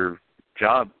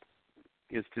job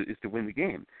is to win the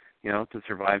game, to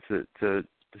survive to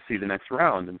see the next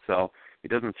round. And so it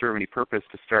doesn't serve any purpose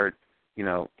to start,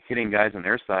 hitting guys on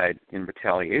their side in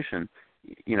retaliation,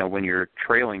 when you're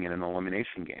trailing in an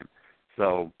elimination game.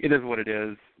 So it is what it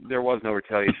is. There was no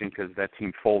retaliation because that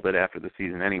team folded after the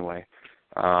season anyway.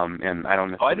 And I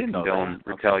don't necessarily condone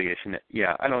retaliation.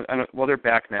 Yeah, I don't. Well, they're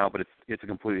back now, but it's a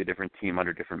completely different team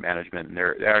under different management, and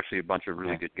they're actually a bunch of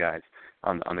really good guys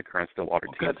on the current Stillwater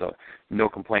team. So no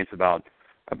complaints about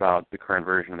the current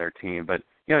version of their team. But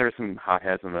there were some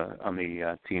hotheads on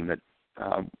the team that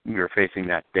we were facing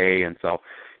that day, and so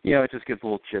it just gets a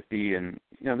little chippy, and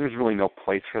there's really no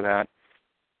place for that.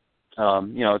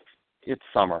 It's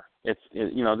summer. This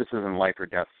isn't life or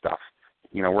death stuff.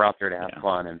 We're out there to have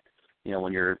fun, and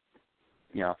when you're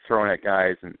throwing at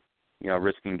guys and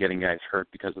risking getting guys hurt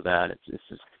because of that,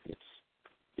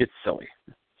 it's silly.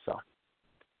 So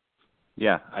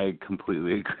yeah, I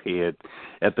completely agree.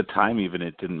 At the time, even,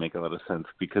 it didn't make a lot of sense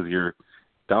because you're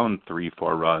down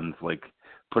 3-4 runs. Like,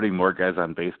 putting more guys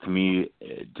on base, to me,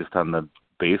 just on the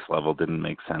base level, didn't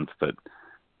make sense. But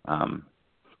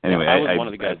anyway,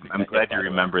 I'm glad you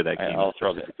remember that game. I'll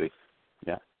throw that.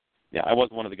 Yeah, I was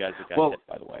one of the guys that got hit,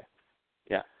 by the way.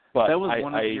 Yeah, but that was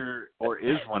one of your, or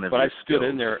is one of your. But I stood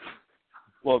in there.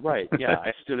 Well, right, yeah,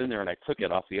 I stood in there and I took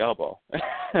it off the elbow.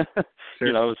 Sure.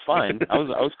 It was fine. I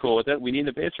was cool with it. We need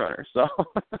a base runner, so.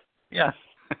 Yeah.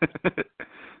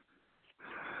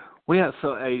 Well, yeah.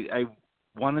 So I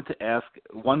wanted to ask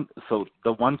one. So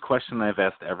the one question I've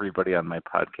asked everybody on my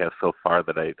podcast so far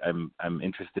that I'm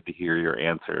interested to hear your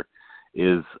answer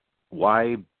is,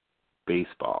 why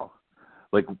baseball?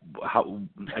 Like, how,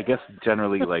 I guess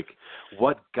generally, like,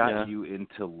 what got you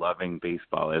into loving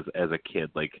baseball as a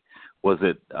kid? Like, was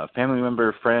it a family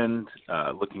member, friend,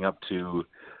 looking up to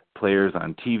players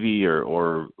on TV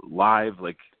or live?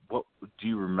 Like, what do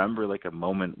you remember, like, a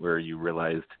moment where you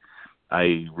realized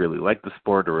I really like the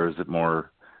sport, or is it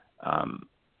more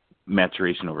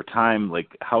maturation over time? Like,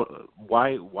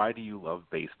 why do you love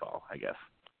baseball, I guess?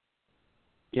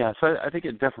 Yeah, so I think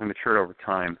it definitely matured over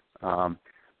time.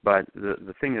 But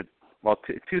the thing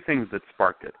two things that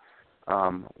sparked it.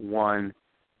 One,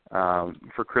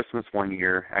 for Christmas one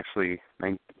year, actually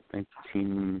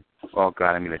 19. Oh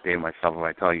God, I'm going to date myself if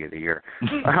I tell you the year.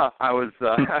 I was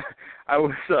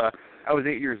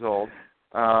 8 years old.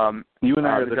 You and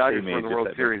I are the Dodgers were in the World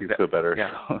Series. So better.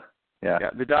 Yeah.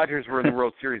 The Dodgers were in the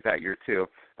World Series that year too.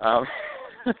 And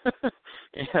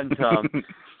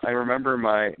I remember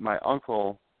my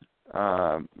uncle,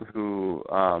 who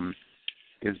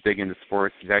is big into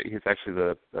sports. He's actually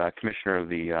the commissioner of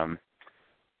the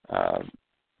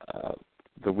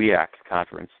WEAC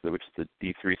conference, which is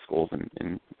the D3 schools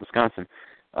in Wisconsin.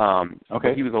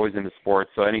 But he was always into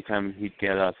sports, so anytime he'd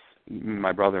get us,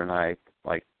 my brother and I,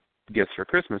 like, gifts for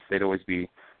Christmas, they'd always be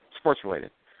sports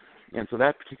related. And so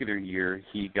that particular year,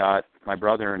 he got my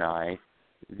brother and I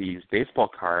these baseball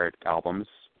card albums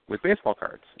with baseball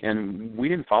cards, and we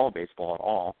didn't follow baseball at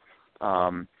all.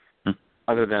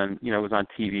 Other than, it was on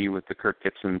TV with the Kirk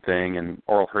Gibson thing and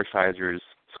Oral Hershiser's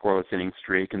scoreless inning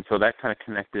streak, and so that kind of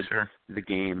connected the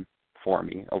game for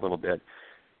me a little bit.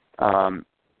 And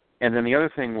then the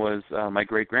other thing was my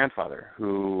great-grandfather,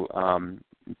 who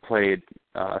played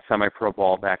semi-pro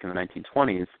ball back in the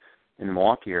 1920s in the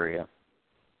Milwaukee area.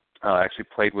 Actually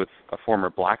played with a former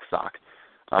Black Sox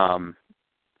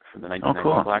for the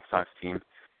 1990 Black Sox team.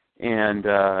 And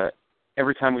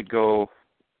every time we'd go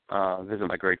visit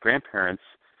my great-grandparents,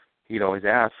 he'd always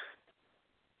ask,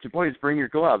 "Did you boys bring your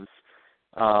gloves?"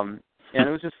 And it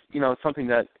was just, something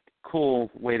that cool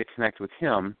way to connect with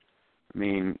him. I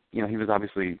mean, he was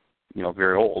obviously,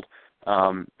 very old.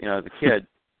 As a kid,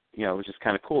 it was just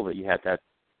kind of cool that you had that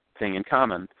thing in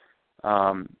common.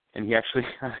 And he actually,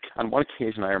 on one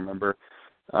occasion I remember,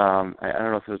 I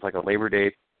don't know if it was like a Labor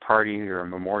Day party or a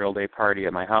Memorial Day party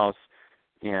at my house,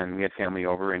 and we had family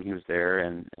over, and he was there,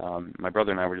 and my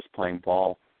brother and I were just playing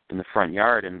ball in the front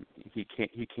yard, and he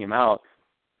came out,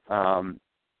 and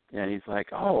he's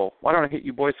like, "Oh, why don't I hit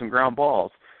you boys some ground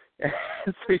balls?" And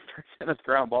so he starts hitting us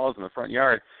ground balls in the front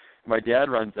yard. My dad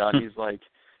runs out, and he's like,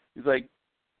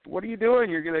 "What are you doing?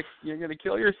 You're gonna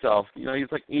kill yourself."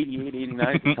 He's like 88,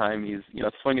 89 at the time. He's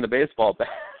swinging the baseball bat.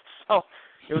 So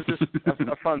it was just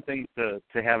a fun thing to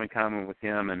have in common with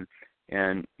him,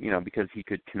 and because he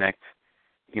could connect,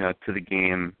 to the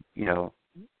game,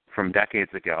 from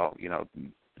decades ago.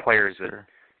 Players that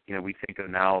we think of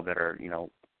now that are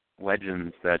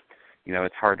legends that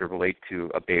it's hard to relate to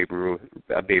a Babe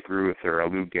Ruth or a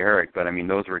Lou Gehrig, but I mean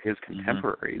those were his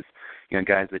contemporaries.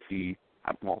 Guys that he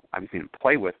obviously didn't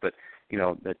play with, but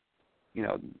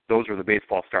those were the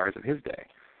baseball stars of his day,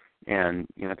 and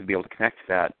to be able to connect to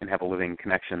that and have a living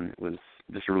connection was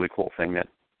just a really cool thing that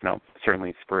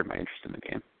certainly spurred my interest in the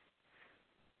game.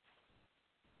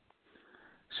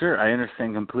 Sure, I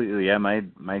understand completely. Yeah, my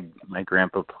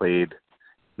grandpa played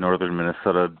Northern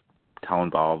Minnesota town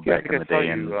ball back in the day,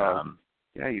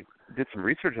 you did some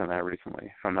research on that recently,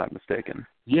 if I'm not mistaken.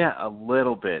 Yeah, a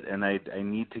little bit, and I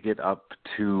need to get up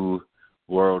to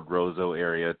World Roseau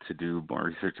area to do more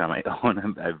research on my own.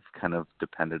 I've kind of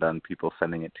depended on people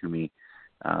sending it to me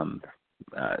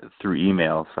through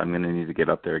email, so I'm going to need to get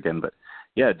up there again. But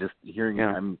yeah, just hearing it,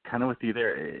 I'm kind of with you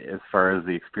there as far as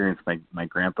the experience. My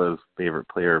grandpa's favorite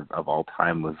player of all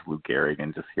time was Lou Gehrig,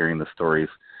 and just hearing the stories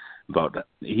about,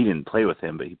 he didn't play with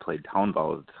him, but he played town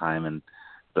ball at the time, and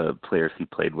the players he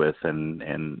played with, and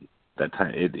that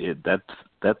time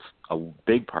that's a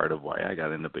big part of why I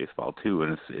got into baseball too,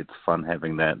 and it's fun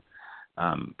having that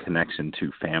connection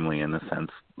to family in a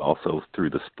sense, also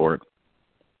through the sport.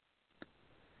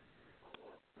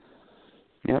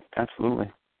 Yep,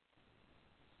 absolutely.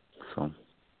 So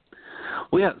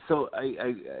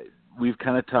I we've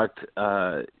kind of talked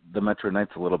the Metro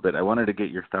Knights a little bit. I wanted to get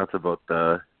your thoughts about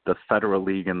the Federal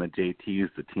League and the JTs,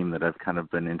 the team that I've kind of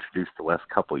been introduced the last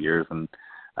couple of years, and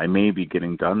I may be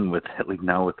getting done with that league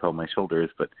now with all my shoulders.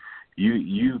 But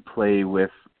you play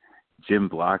with Jim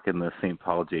Block in the St.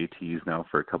 Paul JTs now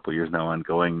for a couple of years now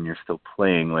ongoing, and you're still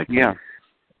playing.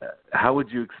 How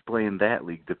would you explain that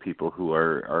league to people who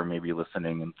are maybe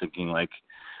listening and thinking like,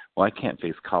 well, I can't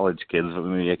face college kids, but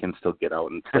maybe I can still get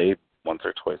out and play once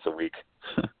or twice a week?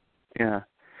 Yeah.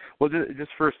 Well,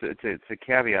 just first, it's a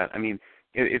caveat. I mean,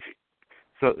 the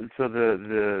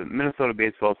Minnesota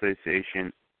Baseball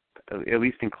Association, at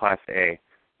least in Class A,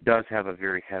 does have a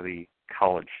very heavy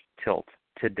college tilt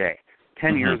today.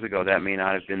 10 years ago, that may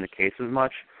not have been the case as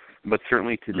much, but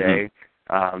certainly today,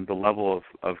 the level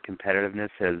of competitiveness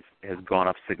has gone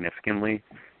up significantly.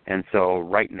 And so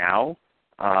right now,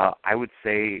 I would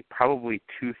say probably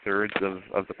 2/3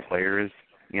 of the players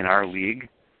in our league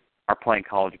are playing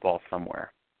college ball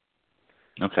somewhere.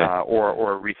 Okay.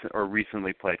 Or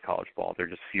recently played college ball. They're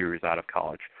just a few years out of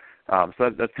college. So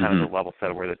that's kind of the level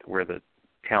set of where the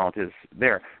talent is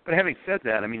there. But having said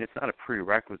that, I mean, it's not a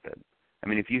prerequisite. I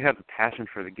mean, if you have the passion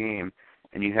for the game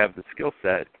and you have the skill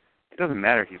set, it doesn't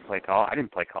matter if you play college. I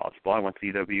didn't play college ball. I went to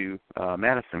UW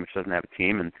Madison, which doesn't have a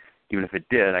team, and even if it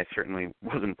did, I certainly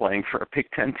wasn't playing for a Big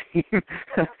Ten team.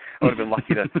 I would have been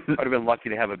lucky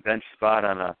to have a bench spot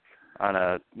on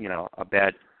a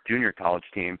bad junior college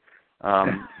team.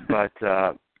 But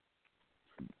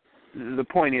the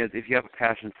point is, if you have a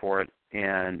passion for it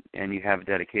and you have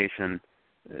dedication,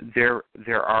 there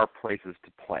are places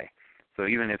to play. So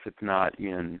even if it's not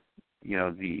in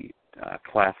the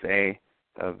Class A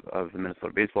of the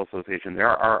Minnesota Baseball Association, there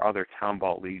are other town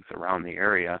ball leagues around the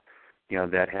area,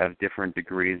 that have different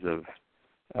degrees of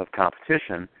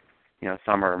competition.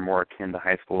 Some are more akin to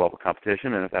high school level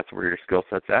competition, and if that's where your skill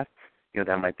set's at,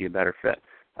 that might be a better fit.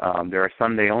 There are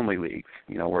Sunday only leagues,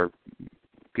 where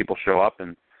people show up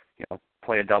and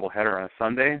play a doubleheader on a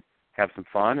Sunday, have some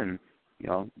fun, and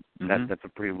that's a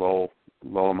pretty low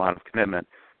amount of commitment.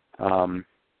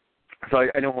 So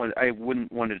I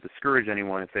wouldn't want to discourage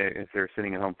anyone if they're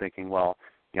sitting at home thinking, well,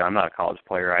 I'm not a college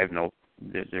player, I have no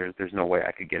there's no way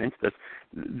I could get into this.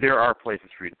 There are places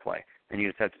for you to play, and you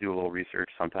just have to do a little research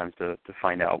sometimes to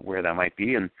find out where that might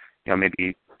be, and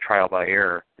maybe trial by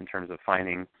error in terms of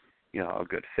finding a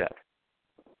good fit.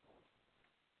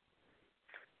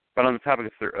 But on the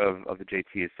topic of the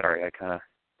JTs, sorry, I kind of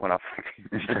went off.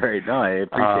 Sorry, no, I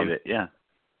appreciate it. Yeah.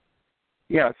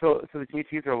 Yeah, so the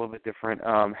JTs are a little bit different.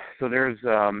 So there's,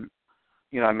 I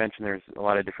mentioned there's a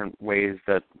lot of different ways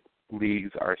that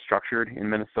leagues are structured in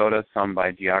Minnesota, some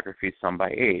by geography, some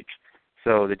by age.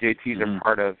 So the JTs are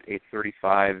part of a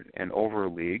 35 and over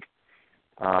league.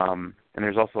 And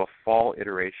there's also a fall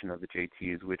iteration of the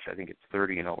JTs, which I think it's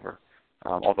 30 and over,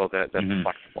 although that's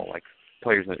flexible. Like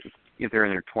players, if they're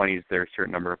in their 20s, there are a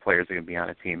certain number of players that can be on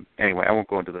a team. Anyway, I won't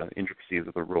go into the intricacies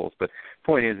of the rules, but the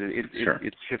point is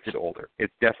it's shifted older.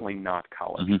 It's definitely not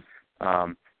college.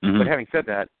 But having said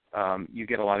that, you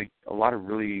get a lot of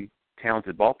really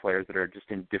talented ball players that are just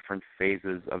in different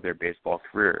phases of their baseball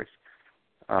careers.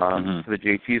 So the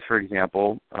JTs, for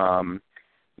example,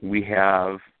 we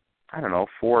have, 4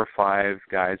 or 5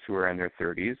 guys who are in their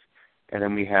 30s, and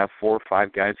then we have 4 or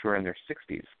 5 guys who are in their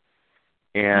 60s.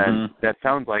 And that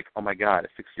sounds like, oh my God,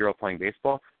 a 60-year-old playing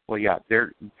baseball? Well, yeah,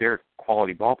 they're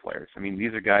quality ball players. I mean,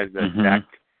 these are guys that back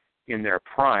in their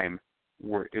prime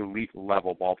were elite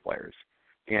level ball players.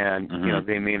 And,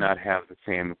 they may not have the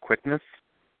same quickness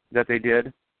that they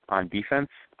did on defense,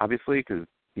 obviously, because,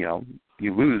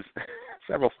 you lose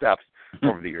several steps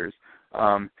over the years.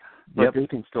 But they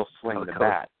can still swing the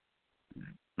bat.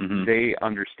 They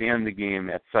understand the game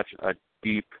at such a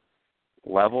deep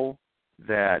level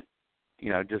that,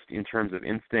 just in terms of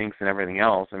instincts and everything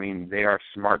else, I mean, they are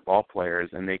smart ball players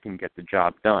and they can get the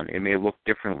job done. It may look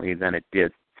differently than it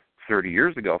did 30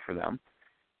 years ago for them,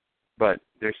 but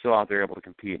they're still out there able to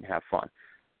compete and have fun.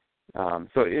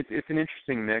 So it's an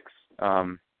interesting mix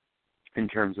in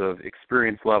terms of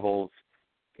experience levels,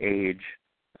 age,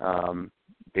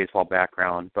 baseball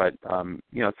background, but it's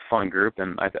a fun group,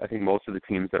 and I think most of the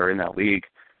teams that are in that league,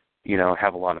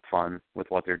 have a lot of fun with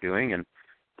what they're doing, and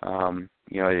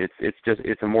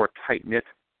it's a more tight-knit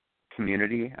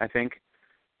community, I think,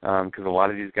 because a lot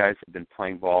of these guys have been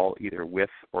playing ball either with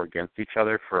or against each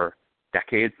other for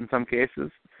decades in some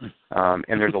cases, and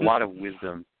there's a lot of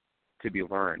wisdom to be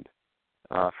learned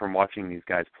from watching these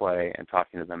guys play and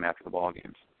talking to them after the ball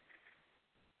games.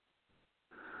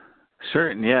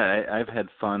 Sure, and yeah, I've had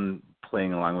fun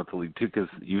playing along with the league too, because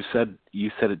you said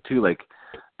it too. Like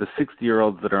the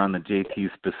 60-year-olds that are on the JT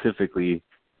specifically,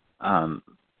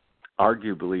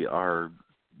 arguably are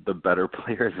the better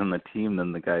players on the team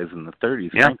than the guys in the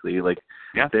 30s. Yeah. Frankly,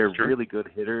 they're true. really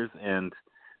good hitters, and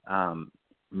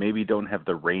maybe don't have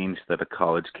the range that a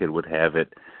college kid would have at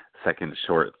second,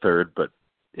 short, third. But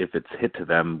if it's hit to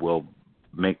them, will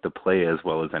make the play as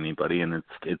well as anybody, and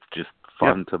it's just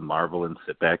fun to marvel and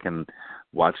sit back and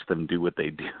watch them do what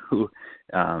they do,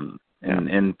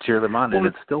 and cheer them on. And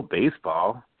it's still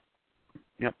baseball.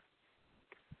 Yep.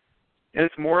 And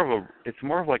it's more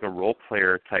of like a role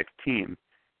player type team,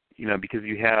 because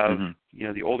you have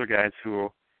the older guys who,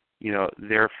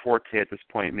 their forte at this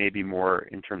point may be more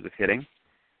in terms of hitting,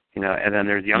 and then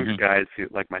there's younger guys who,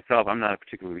 like myself, I'm not a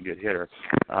particularly good hitter,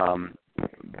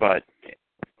 but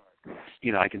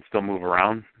I can still move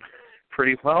around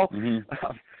pretty well,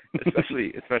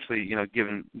 especially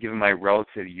given my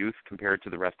relative youth compared to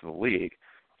the rest of the league.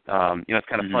 It's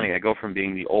kind of funny. I go from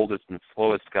being the oldest and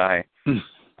slowest guy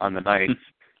on the Knights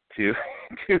to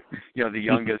the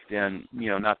youngest and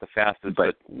not the fastest,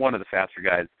 but one of the faster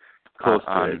guys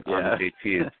on the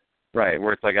JTs. Right,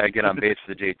 where it's like I get on base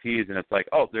for the JTs and it's like,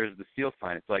 oh, there's the steal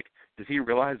sign. It's like, does he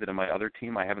realize that in my other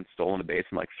team I haven't stolen a base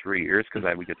in like 3 years because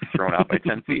I would get thrown out by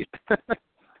 10 feet?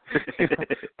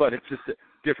 But it's just a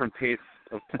different pace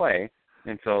of play,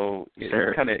 and so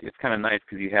it's kind of nice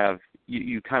because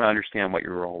you kind of understand what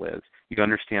your role is. You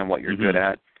understand what you're good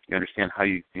at. You understand how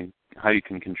you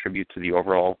can contribute to the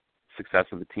overall success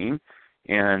of the team,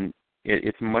 and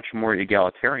it's much more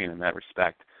egalitarian in that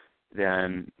respect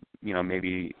than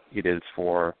maybe it is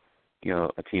for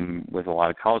a team with a lot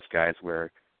of college guys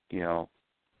where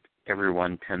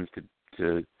everyone tends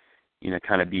to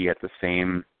kind of be at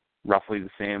roughly the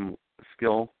same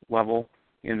skill level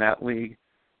in that league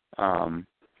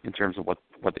in terms of what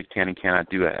they can and cannot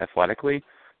do athletically.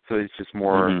 So it's just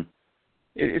more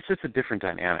it's just a different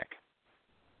dynamic.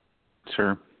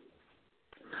 Sure.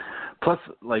 Plus,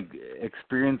 like,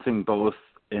 experiencing both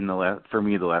for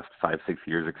me the last 5-6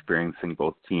 years, experiencing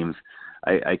both teams,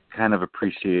 I kind of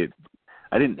appreciate.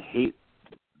 I didn't hate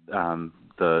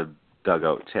the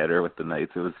dugout chatter with the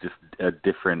Knights. It was just a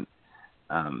different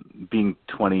being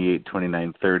 28,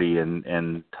 29, 30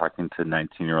 and talking to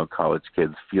 19-year-old college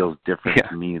kids feels different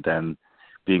to me than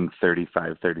being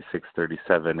 35, 36,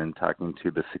 37 and talking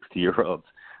to the 60-year-olds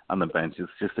on the bench.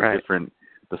 It's just a different,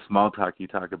 the small talk you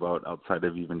talk about outside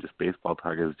of even just baseball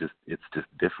talk is just, it's just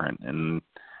different. And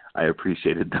I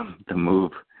appreciated the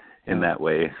move in that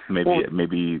way.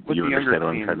 Maybe you understand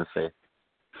what I'm trying to say.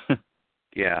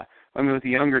 Yeah. I mean, with the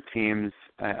younger teams,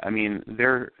 I mean,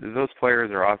 those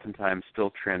players are oftentimes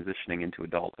still transitioning into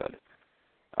adulthood.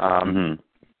 And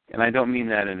I don't mean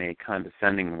that in a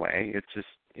condescending way. It's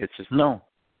just no.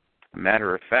 a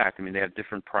matter of fact. I mean, they have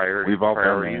different priorities. We've all been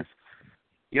there.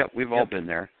 Yep, we've all been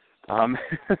there.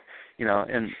 You know,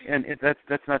 and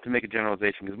that's not to make a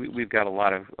generalization, because we've got a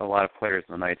lot of players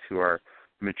in the Knights who are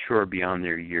mature beyond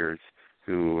their years.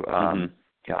 Who,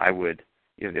 yeah, I would,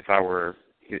 if I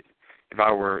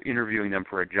were interviewing them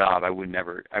for a job, I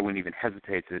wouldn't even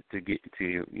hesitate to get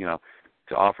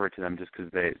to offer it to them, just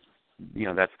because they,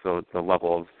 that's the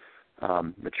level of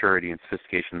maturity and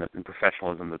sophistication and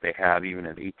professionalism that they have, even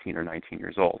at 18 or 19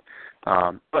 years old.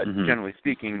 But generally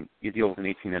speaking, you deal with an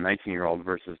 18 and 19-year-old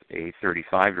versus a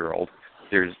 35-year-old.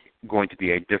 There's going to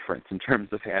be a difference in terms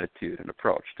of attitude and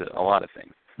approach to a lot of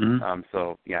things.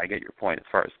 So yeah, I get your point as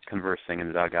far as conversing in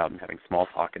the dugout and having small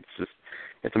talk.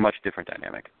 It's a much different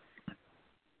dynamic.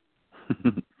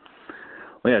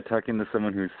 Well, yeah, talking to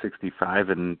someone who's 65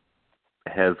 and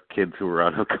has kids who are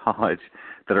out of college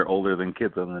that are older than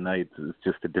kids on the Knights is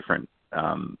just a different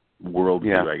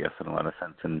worldview, I guess, in a lot of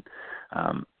sense. And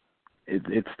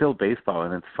it's still baseball,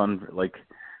 and it's fun. Like,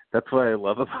 that's what I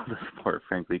love about the sport,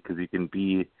 frankly, because you can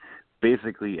be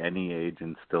basically any age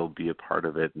and still be a part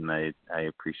of it. And I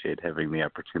appreciate having the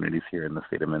opportunities here in the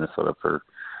state of Minnesota for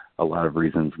a lot of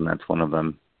reasons, and that's one of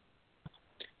them.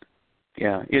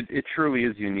 Yeah, it truly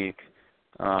is unique.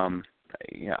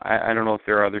 I don't know if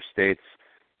there are other states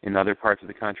in other parts of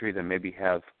the country that maybe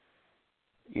have,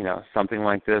 something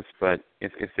like this, but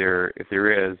if there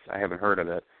is, I haven't heard of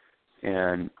it.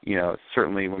 And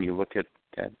certainly when you look at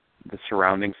the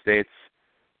surrounding states,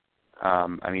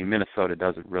 I mean, Minnesota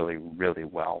does it really, really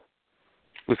well.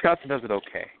 Wisconsin does it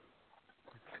okay.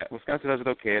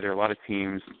 There are a lot of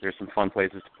teams. There's some fun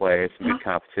places to play, some good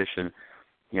competition.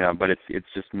 But it's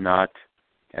just not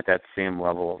at that same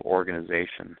level of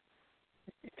organization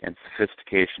and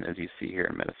sophistication as you see here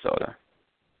in Minnesota.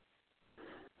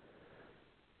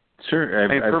 Sure.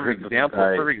 Perfect example.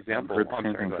 I'm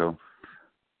sorry, so.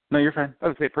 No, you're fine. I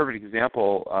would say perfect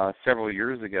example. Several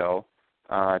years ago,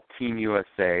 Team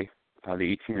USA,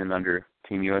 the 18 and under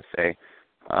Team USA,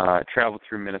 traveled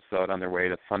through Minnesota on their way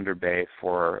to Thunder Bay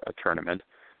for a tournament,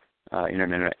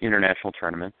 international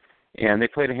tournament. And they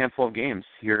played a handful of games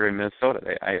here in Minnesota.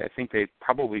 I think they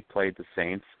probably played the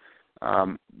Saints.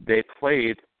 They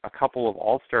played a couple of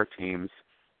all-star teams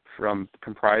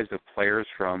comprised of players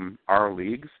from our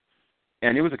leagues,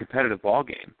 and it was a competitive ball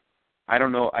game. I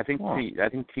don't know. I think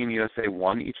Team USA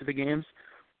won each of the games,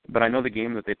 but I know the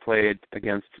game that they played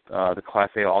against the Class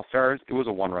A All-Stars, it was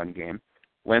a one-run game.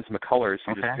 Lance McCullers,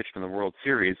 who just pitched in the World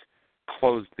Series,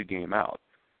 closed the game out.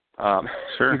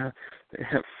 Sure.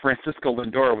 Francisco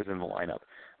Lindor was in the lineup.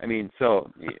 I mean,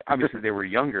 so obviously they were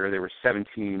younger. They were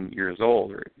 17 years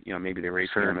old, or maybe they were 18.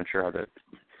 Sure. I'm not sure how the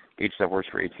age that works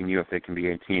for 18U, if they can be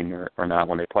 18 or not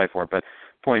when they play for it. But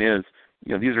the point is,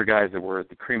 these are guys that were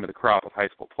the cream of the crop of high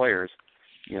school players.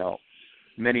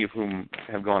 Many of whom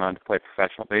have gone on to play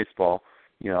professional baseball.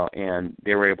 And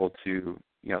they were able to,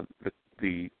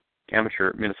 the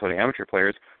Minnesota amateur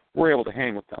players were able to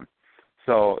hang with them.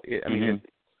 So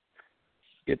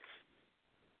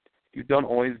you don't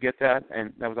always get that,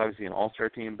 and that was obviously an all-star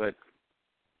team, but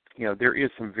there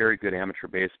is some very good amateur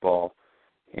baseball,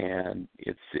 and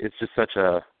it's just such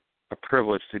a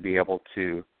privilege to be able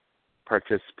to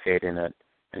participate in it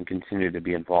and continue to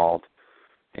be involved.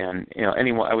 And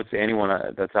I would say anyone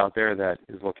that's out there that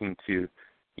is looking to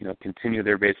continue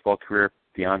their baseball career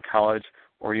beyond college,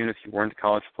 or even if you weren't a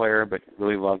college player but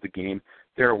really love the game,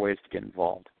 there are ways to get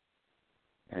involved,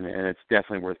 and it's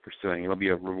definitely worth pursuing. It'll be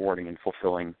a rewarding and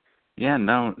fulfilling. Yeah,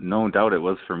 no doubt it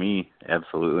was for me,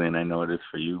 absolutely, and I know it is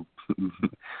for you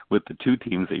with the two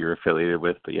teams that you're affiliated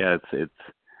with. But yeah,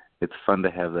 it's fun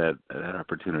to have that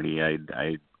opportunity.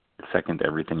 I second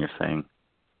everything you're saying.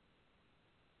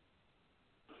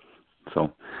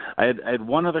 So, I had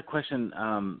one other question,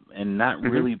 and not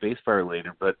really baseball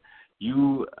related, but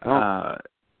you.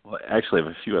 Well, actually, I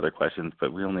have a few other questions, but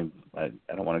I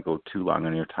don't want to go too long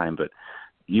on your time. But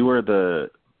you are the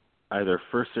either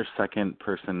first or second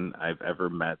person I've ever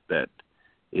met that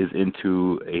is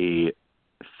into a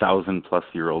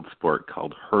 1,000-plus-year-old sport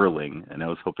called hurling, and I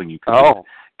was hoping you could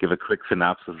give a quick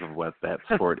synopsis of what that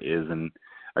sport is. And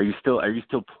are you still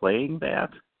playing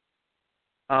that?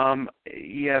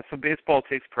 Yeah. So baseball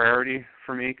takes priority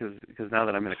for me because now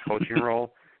that I'm in a coaching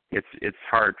role, it's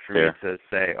hard for me to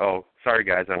say, oh, sorry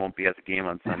guys, I won't be at the game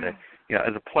on Sunday.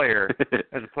 As a player,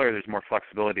 there's more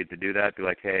flexibility to do that. Be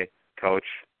like, hey, coach,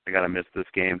 I got to miss this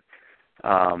game.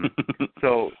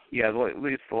 So yeah, at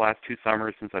least the last 2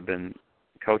 summers since I've been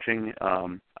coaching,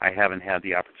 I haven't had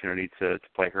the opportunity to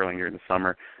play hurling during the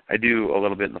summer. I do a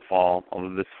little bit in the fall,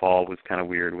 although this fall was kind of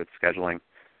weird with scheduling.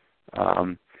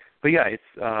 But yeah,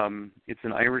 it's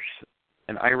an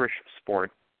Irish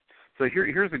sport. So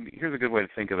here's a good way to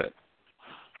think of it.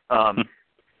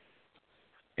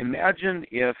 Imagine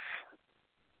if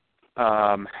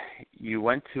you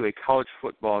went to a college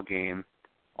football game,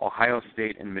 Ohio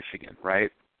State and Michigan,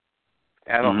 right?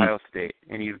 At Ohio State,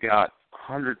 and you've got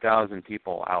 100,000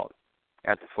 people out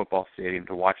at the football stadium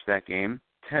to watch that game.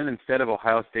 Instead of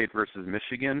Ohio State versus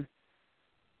Michigan,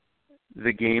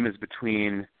 the game is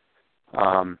between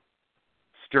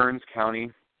Stearns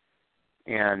County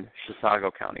and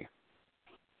Chisago County.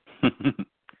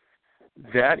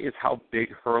 That is how big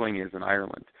hurling is in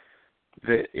Ireland.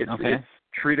 It's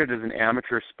treated as an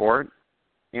amateur sport,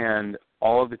 and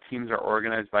all of the teams are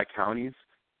organized by counties,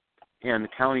 and the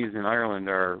counties in Ireland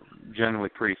are generally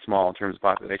pretty small in terms of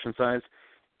population size,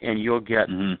 and you'll get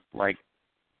like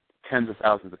tens of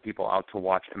thousands of people out to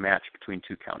watch a match between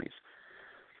 2 counties.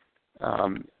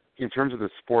 In terms of the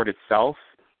sport itself,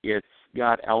 it's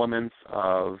got elements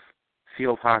of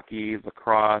field hockey,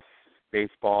 lacrosse,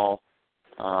 baseball.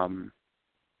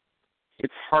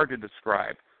 It's hard to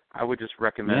describe. I would just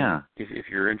recommend, if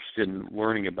you're interested in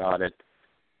learning about it,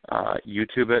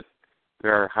 YouTube it.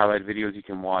 There are highlight videos you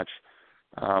can watch.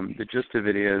 The gist of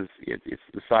it is it's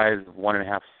the size of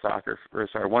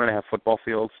 1.5 football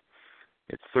fields.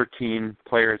 It's 13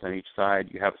 players on each side.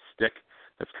 You have a stick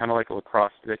that's kind of like a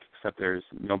lacrosse stick, except there's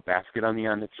no basket on the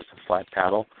end. It's just a flat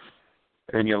paddle.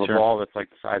 And then you have a ball that's like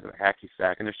the size of a hacky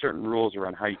sack. And there's certain rules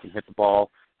around how you can hit the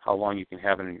ball, how long you can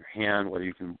have it in your hand, whether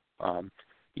you can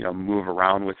move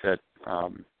around with it.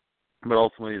 But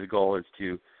ultimately the goal is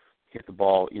to hit the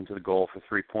ball into the goal for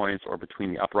 3 points or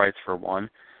between the uprights for 1.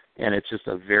 And it's just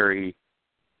a very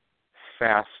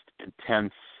fast,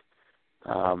 intense,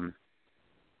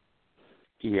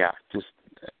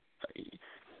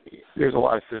 there's a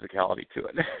lot of physicality to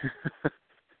it.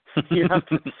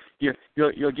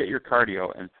 You'll get your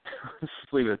cardio, and just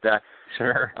leave it at that.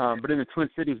 Sure. But in the Twin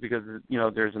Cities, because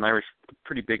there's an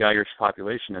pretty big Irish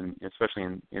population, and especially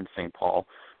in St. Paul,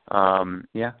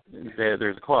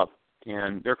 there's a club,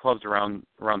 and there are clubs around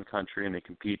the country, and they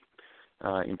compete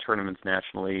in tournaments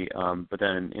nationally. But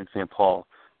then in St. Paul,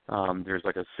 there's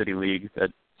like a city league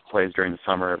that plays during the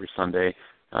summer every Sunday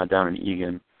down in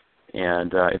Egan,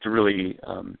 and it's a really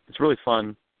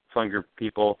fun group of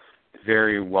people.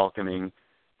 Very welcoming.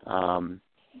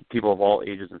 People of all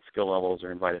ages and skill levels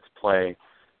are invited to play.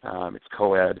 It's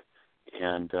co-ed,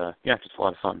 and it's just a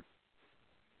lot of fun.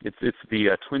 It's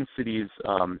the Twin Cities,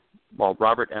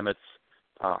 Robert Emmett's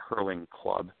hurling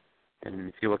club, and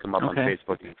if you look them up on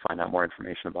Facebook, you can find out more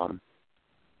information about them.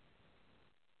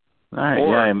 All right,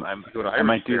 or I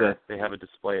might do that. They have a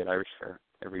display at Irish Fair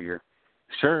every year.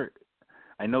 Sure.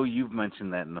 I know you've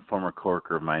mentioned that, and a former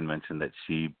coworker of mine mentioned that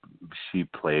she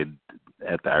played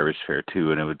at the Irish Fair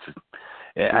too, and it was just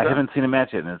I haven't seen a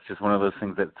match yet, and it's just one of those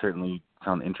things that certainly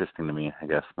sound interesting to me, I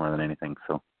guess, more than anything.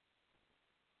 So,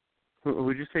 who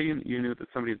would you say you knew that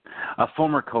somebody? A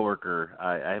former coworker.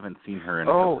 I haven't seen her in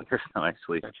a couple of years now,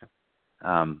 actually. Gotcha.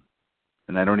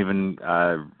 And I don't even.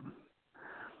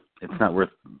 It's not worth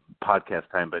podcast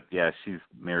time, but yeah, she's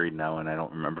married now, and I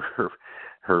don't remember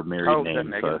her married name.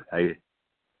 Megan? So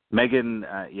Megan,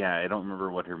 I don't remember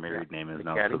what her married name is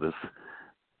now. Caddy? So this,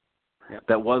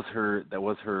 that was her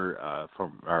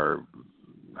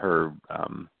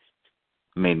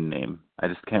maiden name. I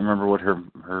just can't remember what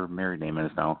her married name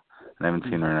is now, and I haven't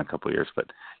seen her in a couple of years. But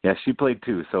yeah, she played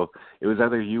too. So it was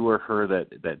either you or her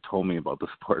that told me about the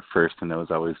sport first, and I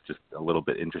was always just a little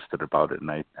bit interested about it,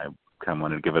 and I kind of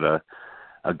wanted to give it a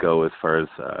go as far as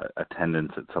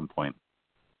attendance at some point.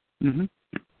 Mhm.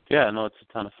 Yeah, no, it's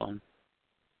a ton of fun.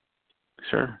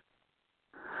 Sure.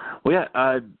 Well,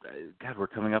 yeah, God, we're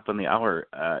coming up on the hour.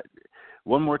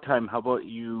 One more time, how about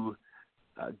you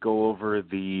go over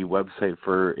the website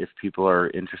for if people are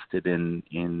interested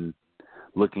in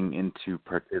looking into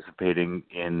participating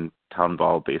in town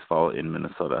ball baseball in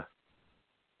Minnesota?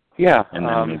 Yeah. And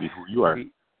then maybe who you are.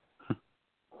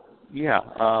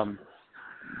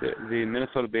 The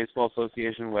Minnesota Baseball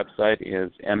Association website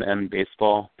is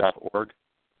mmbaseball.org.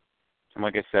 And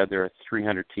like I said, there are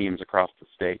 300 teams across the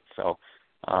state, so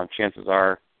chances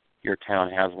are your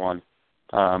town has one.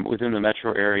 Within the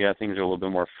metro area, things are a little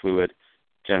bit more fluid.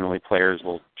 Generally, players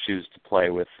will choose to play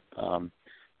with,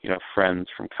 friends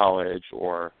from college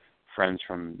or friends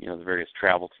from, the various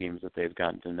travel teams that they've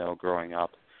gotten to know growing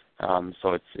up.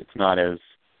 So it's not as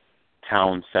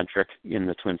town-centric in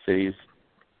the Twin Cities.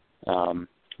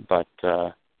 But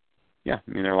there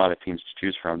are a lot of teams to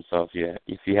choose from. So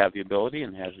if you have the ability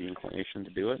and have the inclination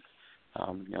to do it,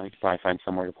 you can probably find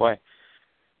somewhere to play.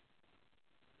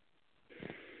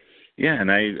 Yeah,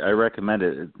 and I recommend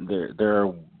it. There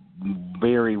are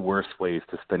very worse ways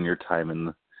to spend your time in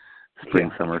the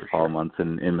spring, summer, fall months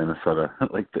in Minnesota.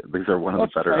 These are one of the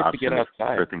better options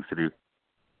for things to do.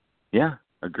 Yeah,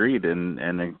 agreed. And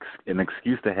an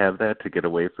excuse to have that, to get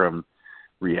away from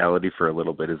reality for a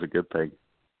little bit, is a good thing.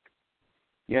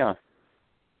 Yeah.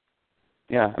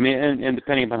 Yeah, and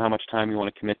depending upon how much time you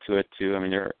want to commit to it, too.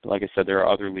 Like I said, there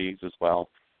are other leagues as well.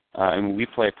 And we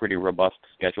play a pretty robust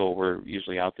schedule. We're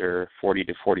usually out there 40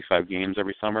 to 45 games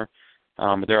every summer.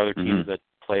 But there are other teams that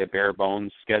play a bare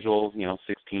bones schedule,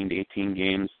 16 to 18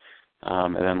 games.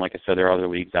 And then, like I said, there are other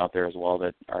leagues out there as well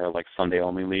that are like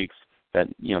Sunday-only leagues that,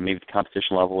 maybe the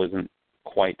competition level isn't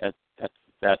quite at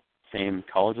that same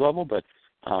college level, but,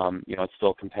 it's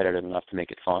still competitive enough to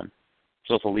make it fun.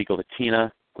 There's also League of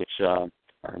Latina, which our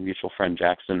mutual friend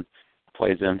Jackson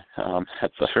plays in.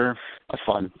 That's a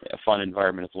fun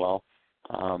environment as well.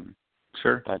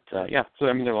 Sure. But, so, there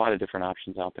are a lot of different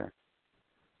options out there.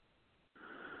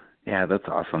 Yeah, that's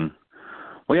awesome.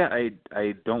 Well, yeah,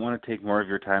 I don't want to take more of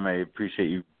your time. I appreciate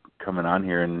you coming on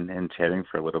here and chatting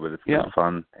for a little bit. It's been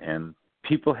fun. And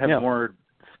people have more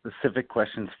specific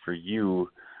questions for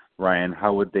you, Ryan.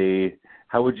 How would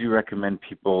you recommend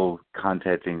people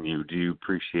contacting you? Do you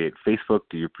appreciate Facebook?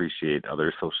 Do you appreciate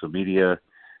other social media?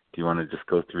 Do you want to just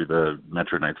go through the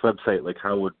Metro Knights website?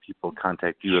 How would people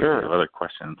contact you if they have other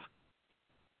questions?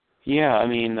 Yeah,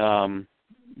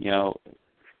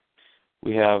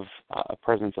 we have a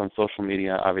presence on social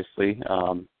media, obviously,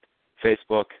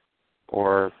 Facebook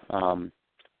or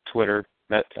Twitter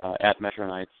at Metro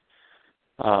Knights,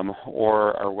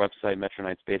 or our website,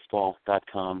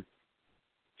 MetroKnightsBaseball.com.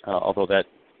 Although that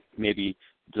maybe,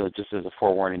 just as a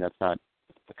forewarning, that's not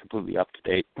completely up to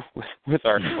date with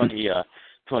our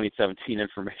 2017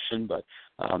 information, but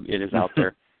it is out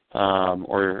there.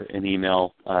 Or an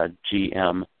email,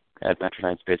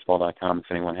 gm@MetroKnightsBaseball.com. If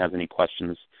anyone has any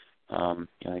questions, you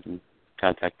can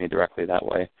contact me directly that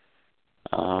way.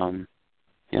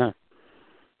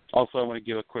 Also, I want to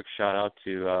give a quick shout out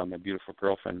to my beautiful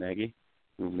girlfriend Maggie,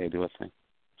 who may be listening.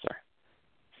 Sorry.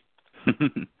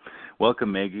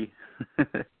 Welcome, Maggie.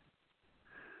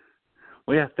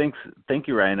 Well, thank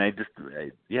you, Ryan.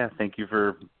 Thank you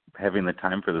for having the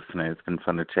time for this tonight. It's been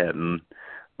fun to chat, and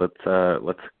let's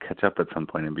catch up at some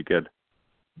point and be good.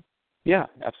 Yeah,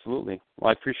 absolutely. Well,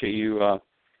 I appreciate you.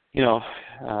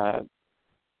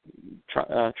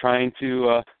 Trying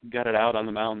to gut it out on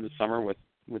the mound this summer with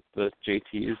the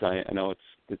JTs. I know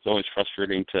it's always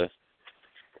frustrating to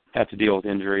have to deal with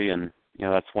injury, and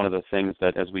that's one of the things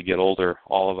that as we get older,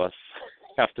 all of us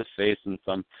have to face in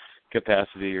some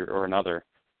capacity or another.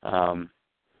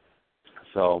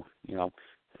 So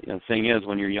the thing is,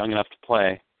 when you're young enough to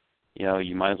play,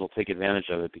 you might as well take advantage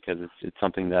of it, because it's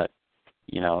something that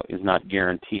is not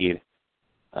guaranteed.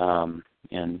 And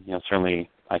certainly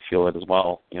I feel it as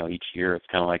well. Each year it's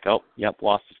kind of like, oh, yep,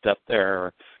 lost a step there,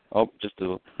 or oh, just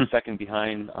a second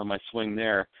behind on my swing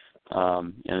there.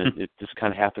 And it just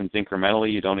kind of happens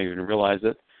incrementally. You don't even realize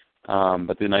it.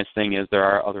 But the nice thing is there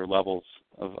are other levels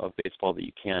of baseball that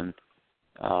you can,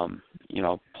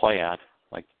 play at,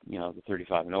 like, the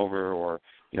 35 and over, or,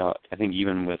 I think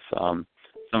even with some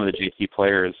of the JT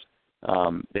players,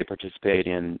 they participate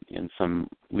in some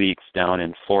leagues down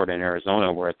in Florida and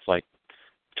Arizona where it's like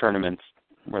tournaments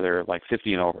where they're like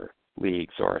 50 and over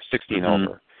leagues, or 60 and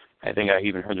over. I think I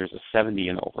even heard there's a 70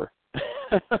 and over.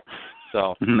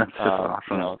 So that's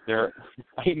awesome.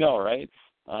 I know, right?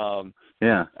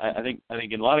 Yeah. I think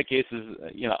in a lot of cases,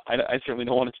 I certainly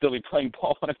don't want to still be playing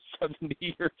ball when I'm 70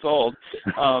 years old.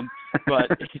 But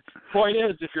the point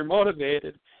is, if you're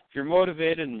motivated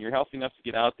and you're healthy enough to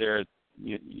get out there,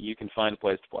 you can find a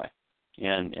place to play,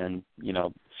 and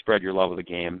spread your love of the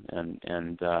game,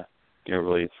 and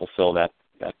really fulfill that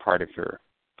part of your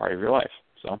life.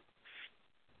 So.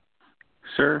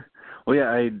 Sure. Well,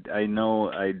 yeah, I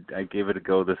know I gave it a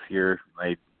go this year.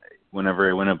 Whenever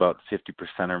I went about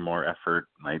 50% or more effort,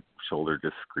 my shoulder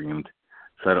just screamed.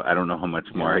 So I don't know how much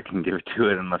more I can give to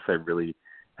it unless I really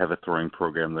have a throwing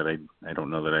program that I don't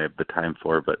know that I have the time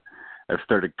for. But I've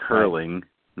started curling.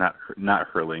 not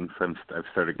hurling. So I've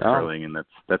started curling, and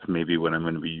that's maybe what I'm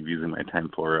going to be using my time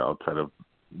for outside of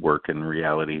work and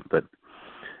reality. But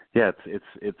yeah,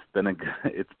 it's been a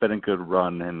good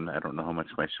run, and I don't know how much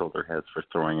my shoulder has for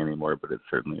throwing anymore, but it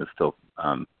certainly is still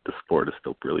the sport is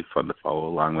still really fun to follow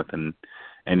along with in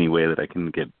any way that I can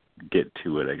get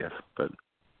to it, I guess. But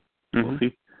we'll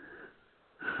see.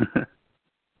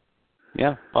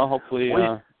 Yeah, well, hopefully,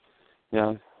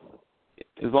 yeah.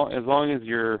 As long as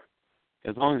you're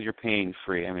pain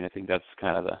free. I mean, I think that's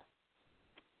kind of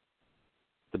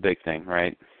the big thing,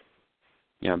 right?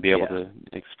 You know, be able to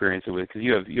experience it with, because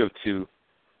you have two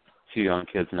young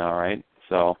kids now, right?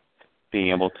 So being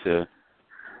able to,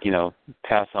 you know,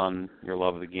 pass on your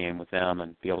love of the game with them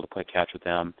and be able to play catch with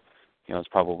them, you know, is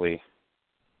probably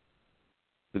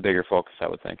the bigger focus, I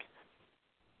would think.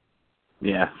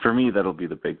 Yeah, for me that'll be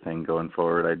the big thing going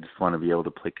forward. I just want to be able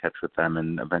to play catch with them,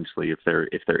 and eventually, if they're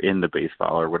into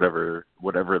baseball or whatever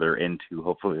they're into,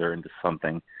 hopefully they're into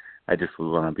something. I just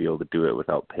would want to be able to do it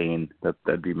without pain.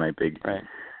 That'd be my big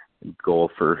goal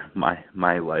for my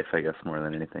life, I guess, more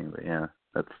than anything. But yeah,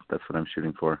 that's what I'm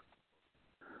shooting for.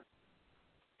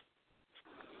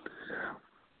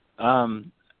 I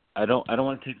don't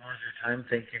want to take more of your time.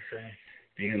 Thank you for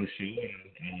being on the show,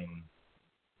 and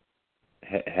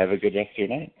have a good rest of your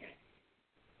night.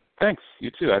 Thanks.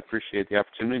 You too. I appreciate the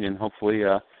opportunity, and hopefully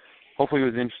it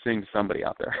was interesting to somebody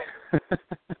out there.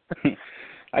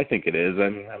 I think it is.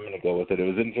 I'm going to go with it. It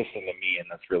was interesting to me, and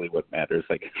that's really what matters,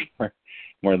 like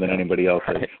more than anybody else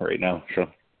right now. So,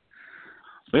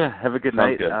 well, yeah, have a good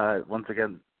night. Once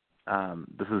again,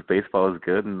 this is Baseball is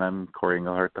Good, and I'm Corey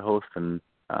Engelhardt, the host, and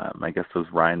my guest was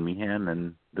Ryan Meehan,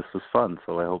 and this was fun.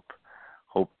 So I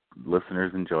hope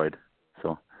listeners enjoyed.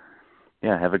 So,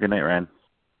 yeah, have a good night, Ryan.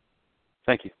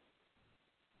 Thank you.